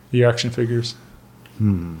action figures?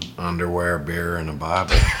 Underwear, beer, and a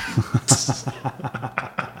Bible.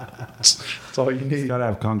 That's all you You need. gotta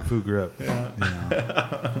have kung fu grip. Yeah.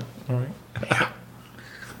 All right.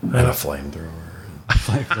 And a flamethrower.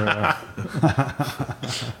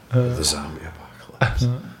 The zombie apocalypse.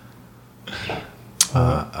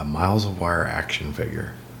 A Miles of Wire action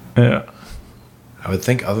figure. Yeah. I would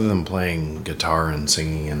think other than playing guitar and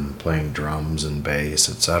singing and playing drums and bass,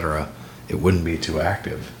 etc., it wouldn't be too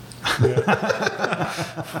active.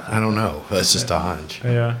 I don't know. That's just a hunch.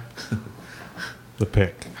 Yeah. The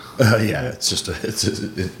pick. Yeah, it's just a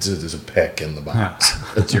pick in the box.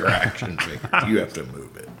 It's your action figure. You have to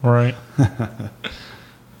move it. Right.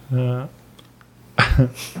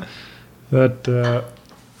 That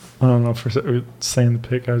I don't know, for saying the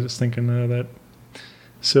pick, I was just thinking that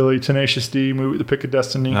silly Tenacious D movie, The Pick of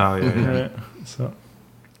Destiny. Oh, yeah. Right. So,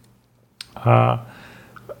 all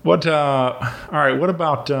right, what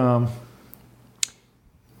about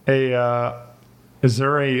is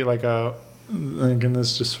there again,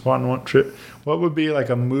 this is just fun one trip. What would be like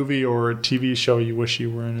a movie or a TV show you wish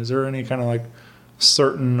you were in? Is there any kind of like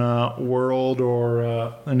certain world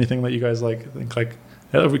or anything that you guys think like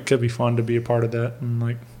it could be fun to be a part of that and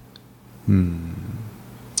like?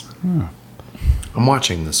 I'm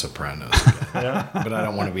watching The Sopranos, Yeah. but I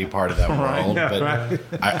don't want to be part of that world.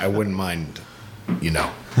 But I wouldn't mind.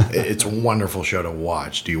 It's a wonderful show to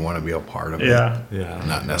watch. Do you want to be a part of it? Yeah. Yeah.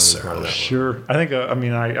 Not necessarily. Sure. I think,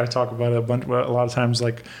 I talk about it a lot of times,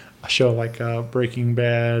 like a show like Breaking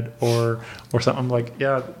Bad or something like,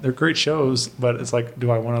 yeah, they're great shows, but it's like,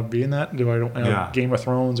 do I want to be in that? Do I don't Game of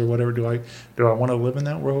Thrones or whatever? Do I want to live in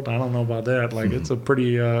that world? I don't know about that. Like, it's a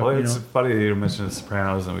pretty, Well, it's funny that you mentioned The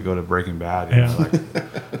Sopranos and we go to Breaking Bad. Yeah.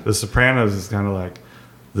 Like, The Sopranos is kind of like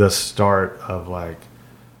the start of like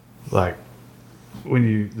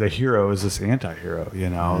when the hero is this anti-hero,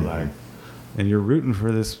 like, and you're rooting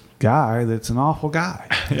for this guy that's an awful guy.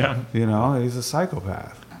 yeah. He's a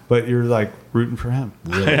psychopath, but you're like rooting for him.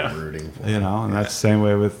 Really rooting for it. And that's the same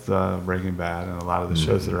way with Breaking Bad and a lot of the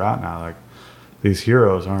shows that are out now. Like, these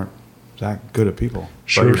heroes aren't that good at people,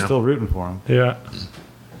 Sure. but you're still rooting for them Yeah.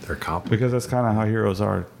 They're complicated. because that's kind of how heroes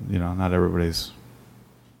are. Not everybody's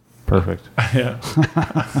perfect. Yeah.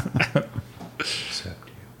 Except you.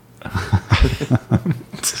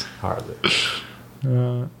 Hardly.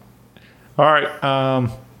 All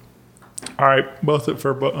right. Both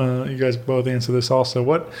for you guys both answer this also.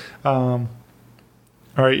 What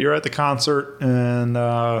all right, you're at the concert and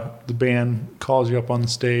the band calls you up on the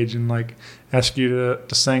stage and like asks you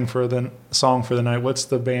to sing for the song for the night. What's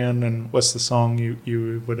the band and what's the song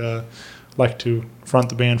you would like to front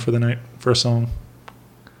the band for the night for a song?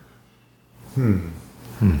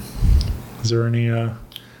 Is there any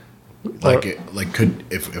could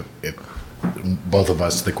if both of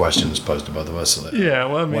us, the question is posed to both of us. Yeah,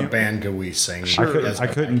 well, I mean, what band could we sing? Sure. I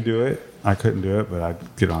couldn't do it. But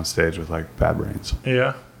I'd get on stage with like Bad Brains.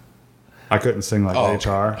 Yeah. I couldn't sing like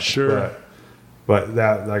HR. Sure. But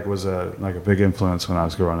that like was a big influence when I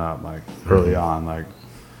was growing up, like early on, like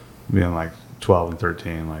being like 12 and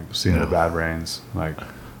 13, like seeing the Bad Brains, like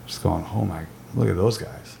just going, oh my, look at those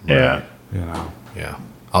guys. Yeah. Right? You know. Yeah.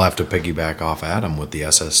 I'll have to piggyback off Adam with the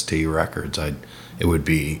SST records. It would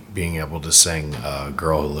be being able to sing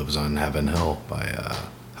 "Girl Who Lives on Heaven Hill" by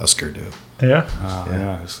Husker Du. Yeah.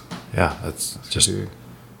 Yeah, that's just good.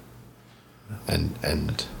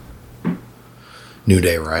 and New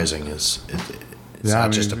Day Rising is it's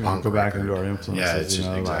not just a punk go back record. into our influences. Yeah, it's just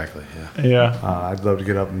exactly. Yeah. Yeah. I'd love to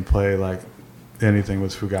get up and play like anything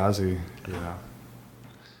with Fugazi. You know.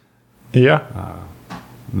 Yeah.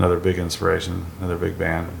 Another big inspiration, another big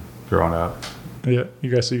band growing up. Yeah. You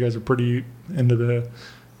guys are pretty into the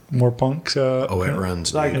more punks. It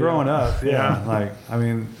runs Like deep. growing up, Yeah. Like, I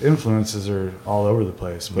mean, influences are all over the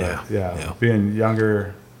place. But Yeah. being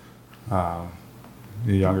younger, a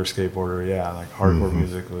younger skateboarder, like hardcore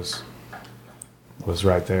music was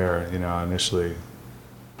right there, initially.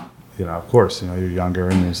 Of course, you're younger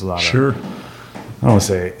and there's a lot of, I don't want to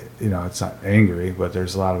say, it's not angry, but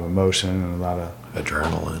there's a lot of emotion and a lot of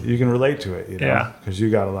adrenaline. You can relate to it, Yeah. because you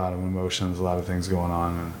got a lot of emotions, a lot of things going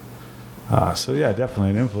on. And so,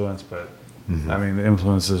 definitely an influence, but I mean, the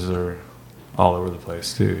influences are all over the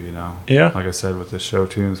place too, Yeah. Like I said, with the show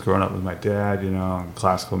tunes, growing up with my dad, and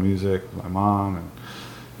classical music with my mom, and,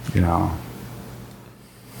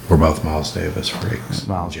 We're both Miles Davis freaks.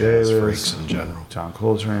 Miles jazz Davis, freaks in general. John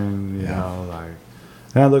Coltrane, you know, like,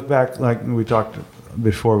 and I look back, like we talked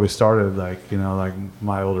before we started, like, like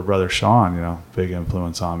my older brother, Sean, big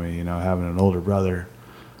influence on me, having an older brother.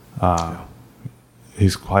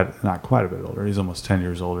 He's not quite a bit older. He's almost 10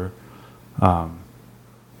 years older.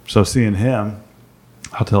 So seeing him,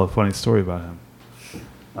 I'll tell a funny story about him.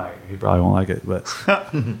 Like, he probably won't like it, but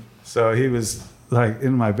so he was like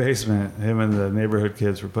in my basement. Him and the neighborhood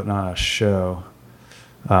kids were putting on a show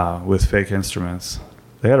with fake instruments.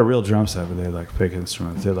 They had a real drum set, but they had like fake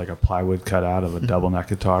instruments. They had like a plywood cutout of a double neck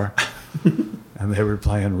guitar, and they were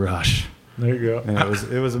playing Rush. There you go. And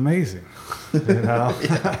it was amazing.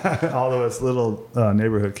 All of us little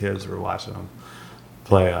neighborhood kids were watching them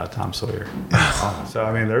play Tom Sawyer. So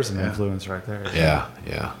I mean, there's an influence right there.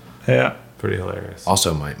 Yeah. Pretty hilarious.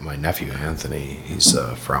 Also, my nephew Anthony, he's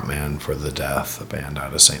a frontman for The Death, a band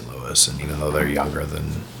out of St. Louis, and even though they're younger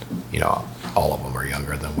than, all of them are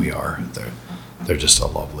younger than we are, they're just a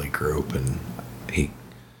lovely group. And he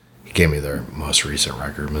gave me their most recent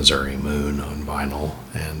record, Missouri Moon, on vinyl,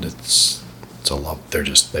 and it's a love.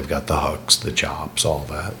 They've got the hooks, the chops, all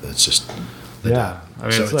that. It's just I mean, so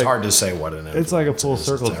it's it's like, hard to say what an it's like a influence full is.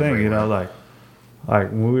 circle It's thing, everywhere.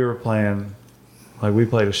 like when we were playing, like we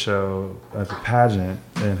played a show at the pageant,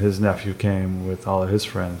 and his nephew came with all of his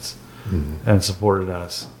friends and supported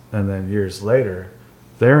us. And then years later,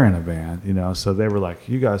 they're in a band, so they were like,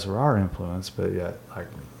 you guys were our influence, but yet, like,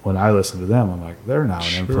 when I listen to them, I'm like, they're now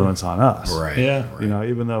an influence on us. Right. Yeah. Right.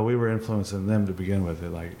 Even though we were influencing them to begin with,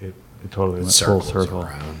 it totally went full Circles circle.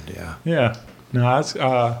 around. Yeah. Yeah. No, that's,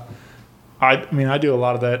 I do a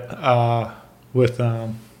lot of that with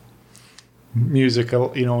music.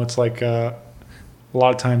 It's like a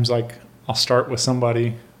lot of times, like, I'll start with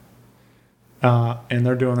somebody and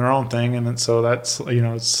they're doing their own thing. And then, so that's,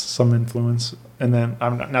 it's some influence. And then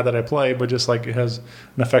not that I play, but just like it has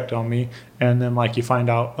an effect on me. And then like you find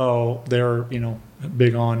out, oh, they're,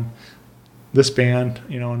 big on this band,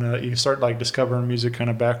 and you start like discovering music kind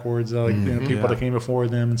of backwards, like people that came before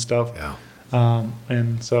them and stuff. Yeah.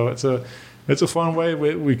 And so it's a fun way.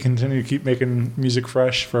 We continue to keep making music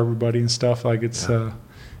fresh for everybody and stuff. Like it's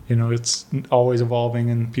it's always evolving,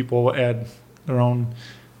 and people add their own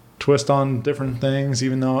twist on different things,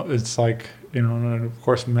 even though it's like and of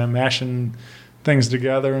course mashing things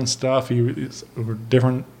together and stuff. It's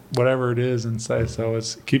different, whatever it is, and so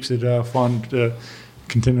it keeps it fun to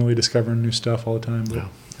continually discovering new stuff all the time. But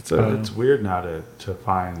It's weird now to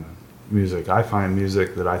find music. I find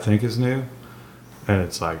music that I think is new, and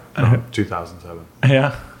it's like 2007.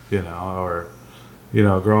 yeah, Or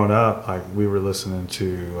growing up, like we were listening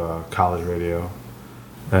to college radio,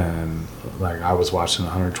 and like I was watching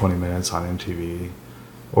 120 Minutes on MTV,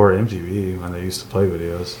 or MTV when they used to play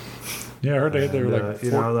videos. Yeah, I heard they were like,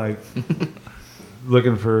 you know, like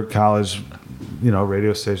looking for college, you know,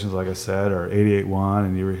 radio stations, like I said, or 88.1,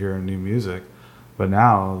 and you were hearing new music. But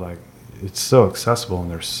now, like, it's so accessible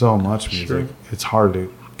and there's so much music. Sure. It's hard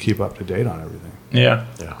to keep up to date on everything. yeah.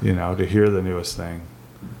 You know, to hear the newest thing.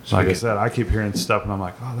 Like I said, I keep hearing stuff and I'm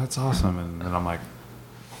like, oh, that's awesome. And then I'm like,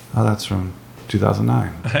 oh, that's from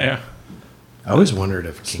 2009. Yeah. I always wondered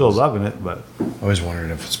if Still loving it, but I always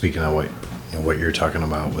wondered if, speaking of what you're talking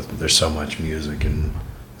about, with there's so much music and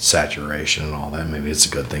saturation and all that, maybe it's a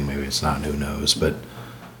good thing, maybe it's not, who knows. But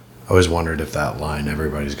I always wondered if that line,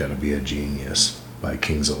 "Everybody's Got to Be a Genius" by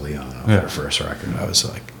Kings of Leon, their first record, I was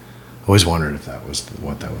like, I always wondered if that was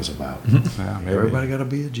what that was about. yeah, maybe. Everybody got to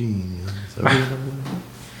be a genius.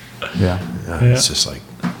 Yeah. It's just like,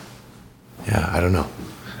 I don't know.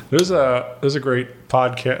 There's a great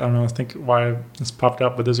podcast. I don't know. I think why this popped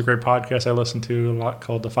up, but there's a great podcast I listen to a lot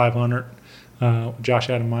called The 500. Josh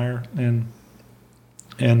Adam Meyer and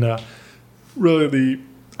really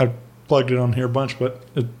I plugged it on here a bunch,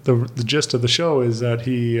 but the gist of the show is that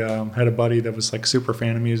he had a buddy that was like super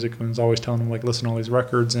fan of music and was always telling him like listen to all these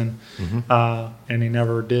records and he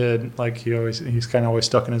never did. Like he's kind of always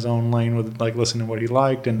stuck in his own lane with like listening to what he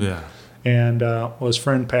liked and well, his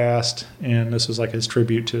friend passed, and this was like his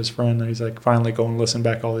tribute to his friend. And he's like finally going to listen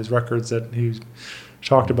back all these records that he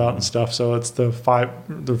talked about and stuff. So it's the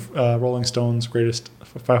Rolling Stones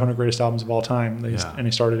 500 greatest albums of all time. And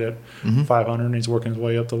he started at 500, and he's working his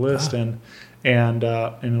way up the list. And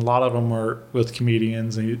a lot of them were with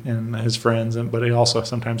comedians and his friends. But he also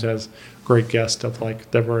sometimes has great guests of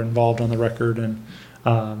like that were involved on the record. And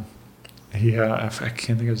I can't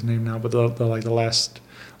think of his name now, but the last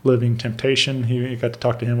Living Temptation. He got to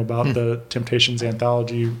talk to him about the Temptations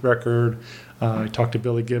anthology record. I talked to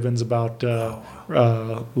Billy Gibbons about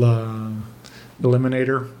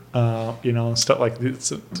Eliminator, and stuff like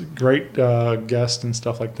it's a great guest and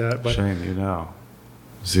stuff like that. But Shane,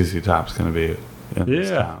 ZZ Top's going to be in this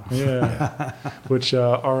town. Yeah. Which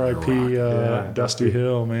R.I.P. Dusty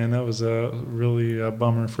Hill, man, that was a really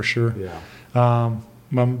bummer for sure. Yeah.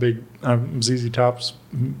 I'm big. ZZ Top's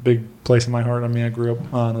big place in my heart. I mean, I grew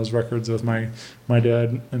up on those records with my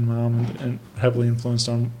dad and mom, and heavily influenced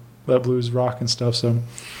on that blues rock and stuff. So,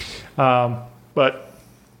 but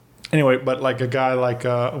anyway, but like a guy like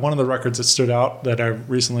one of the records that stood out that I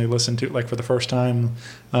recently listened to, like for the first time,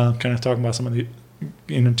 kind of talking about some of the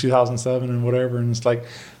 2007 and whatever, and it's like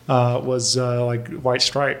was like White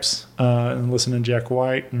Stripes and listening to Jack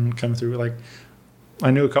White and coming through like. I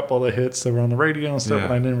knew a couple of the hits that were on the radio and stuff,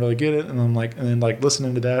 but I didn't really get it. And I'm like, and then like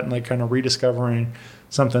listening to that and like kind of rediscovering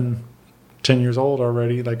something 10 years old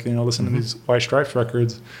already, like, listening to these White Stripes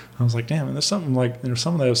records. I was like, damn, and there's something like,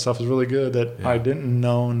 some of that stuff is really good that I didn't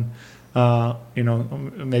know. And,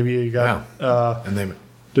 maybe you got and they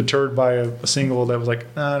deterred by a single that was like,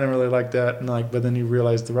 I didn't really like that. And like, but then you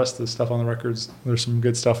realize the rest of the stuff on the records, there's some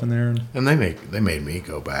good stuff in there. And they made me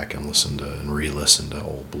go back and listen to and re-listen to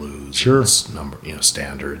old blues, sure, and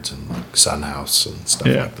standards and like Sunhouse and stuff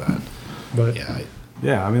like that. But I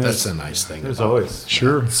mean that's a nice thing. There's always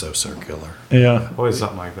it's so circular. Always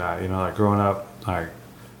something like that. Like growing up, like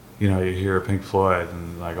you hear Pink Floyd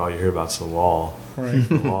and like all you hear about's The Wall. Right.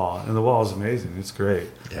 The Wall. And The Wall is amazing. It's great.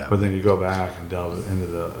 Yeah. But then you go back and delve into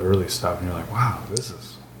the early stuff and you're like, wow, this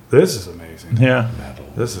is amazing. Yeah. Metal.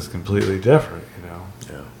 This is completely different,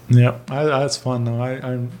 Yeah. That's fun though. I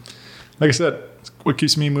like I said, what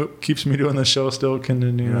keeps me doing this show still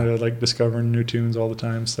continuing to like discovering new tunes all the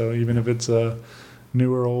time. So even if it's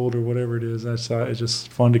new or old or whatever it is, it's just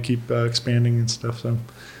fun to keep expanding and stuff. So,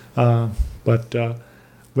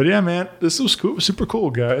 But yeah, man, this was cool, super cool,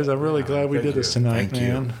 guys. I'm really glad we did this tonight, Thank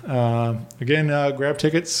you. man. Again, grab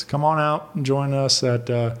tickets. Come on out and join us at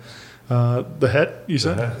the Het, you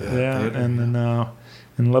said? And then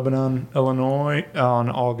in Lebanon, Illinois on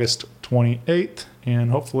August 28th.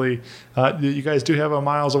 And hopefully you guys do have a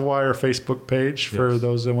Miles of Wire Facebook page for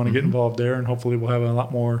those that want to get involved there. And hopefully we'll have a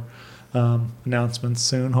lot more announcements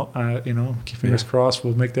soon. Keep fingers crossed.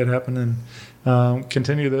 We'll make that happen and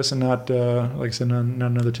continue this and not, like I said,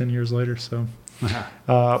 not another 10 years later. So,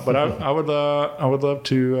 but I would love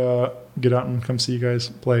to get out and come see you guys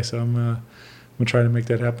play. So I'm gonna try to make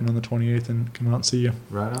that happen on the 28th and come out and see you.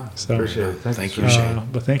 Right on. So, appreciate it. Thank you, Shane.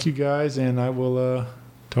 But thank you guys, and I will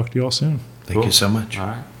talk to you all soon. Thank you so much. All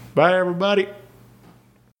right. Bye, everybody.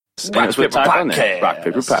 Rock Paper Podcast. Rock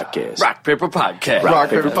Paper Podcast. Rock Paper Podcast. Rock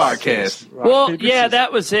Paper Podcast. Well, yeah,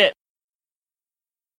 that was it.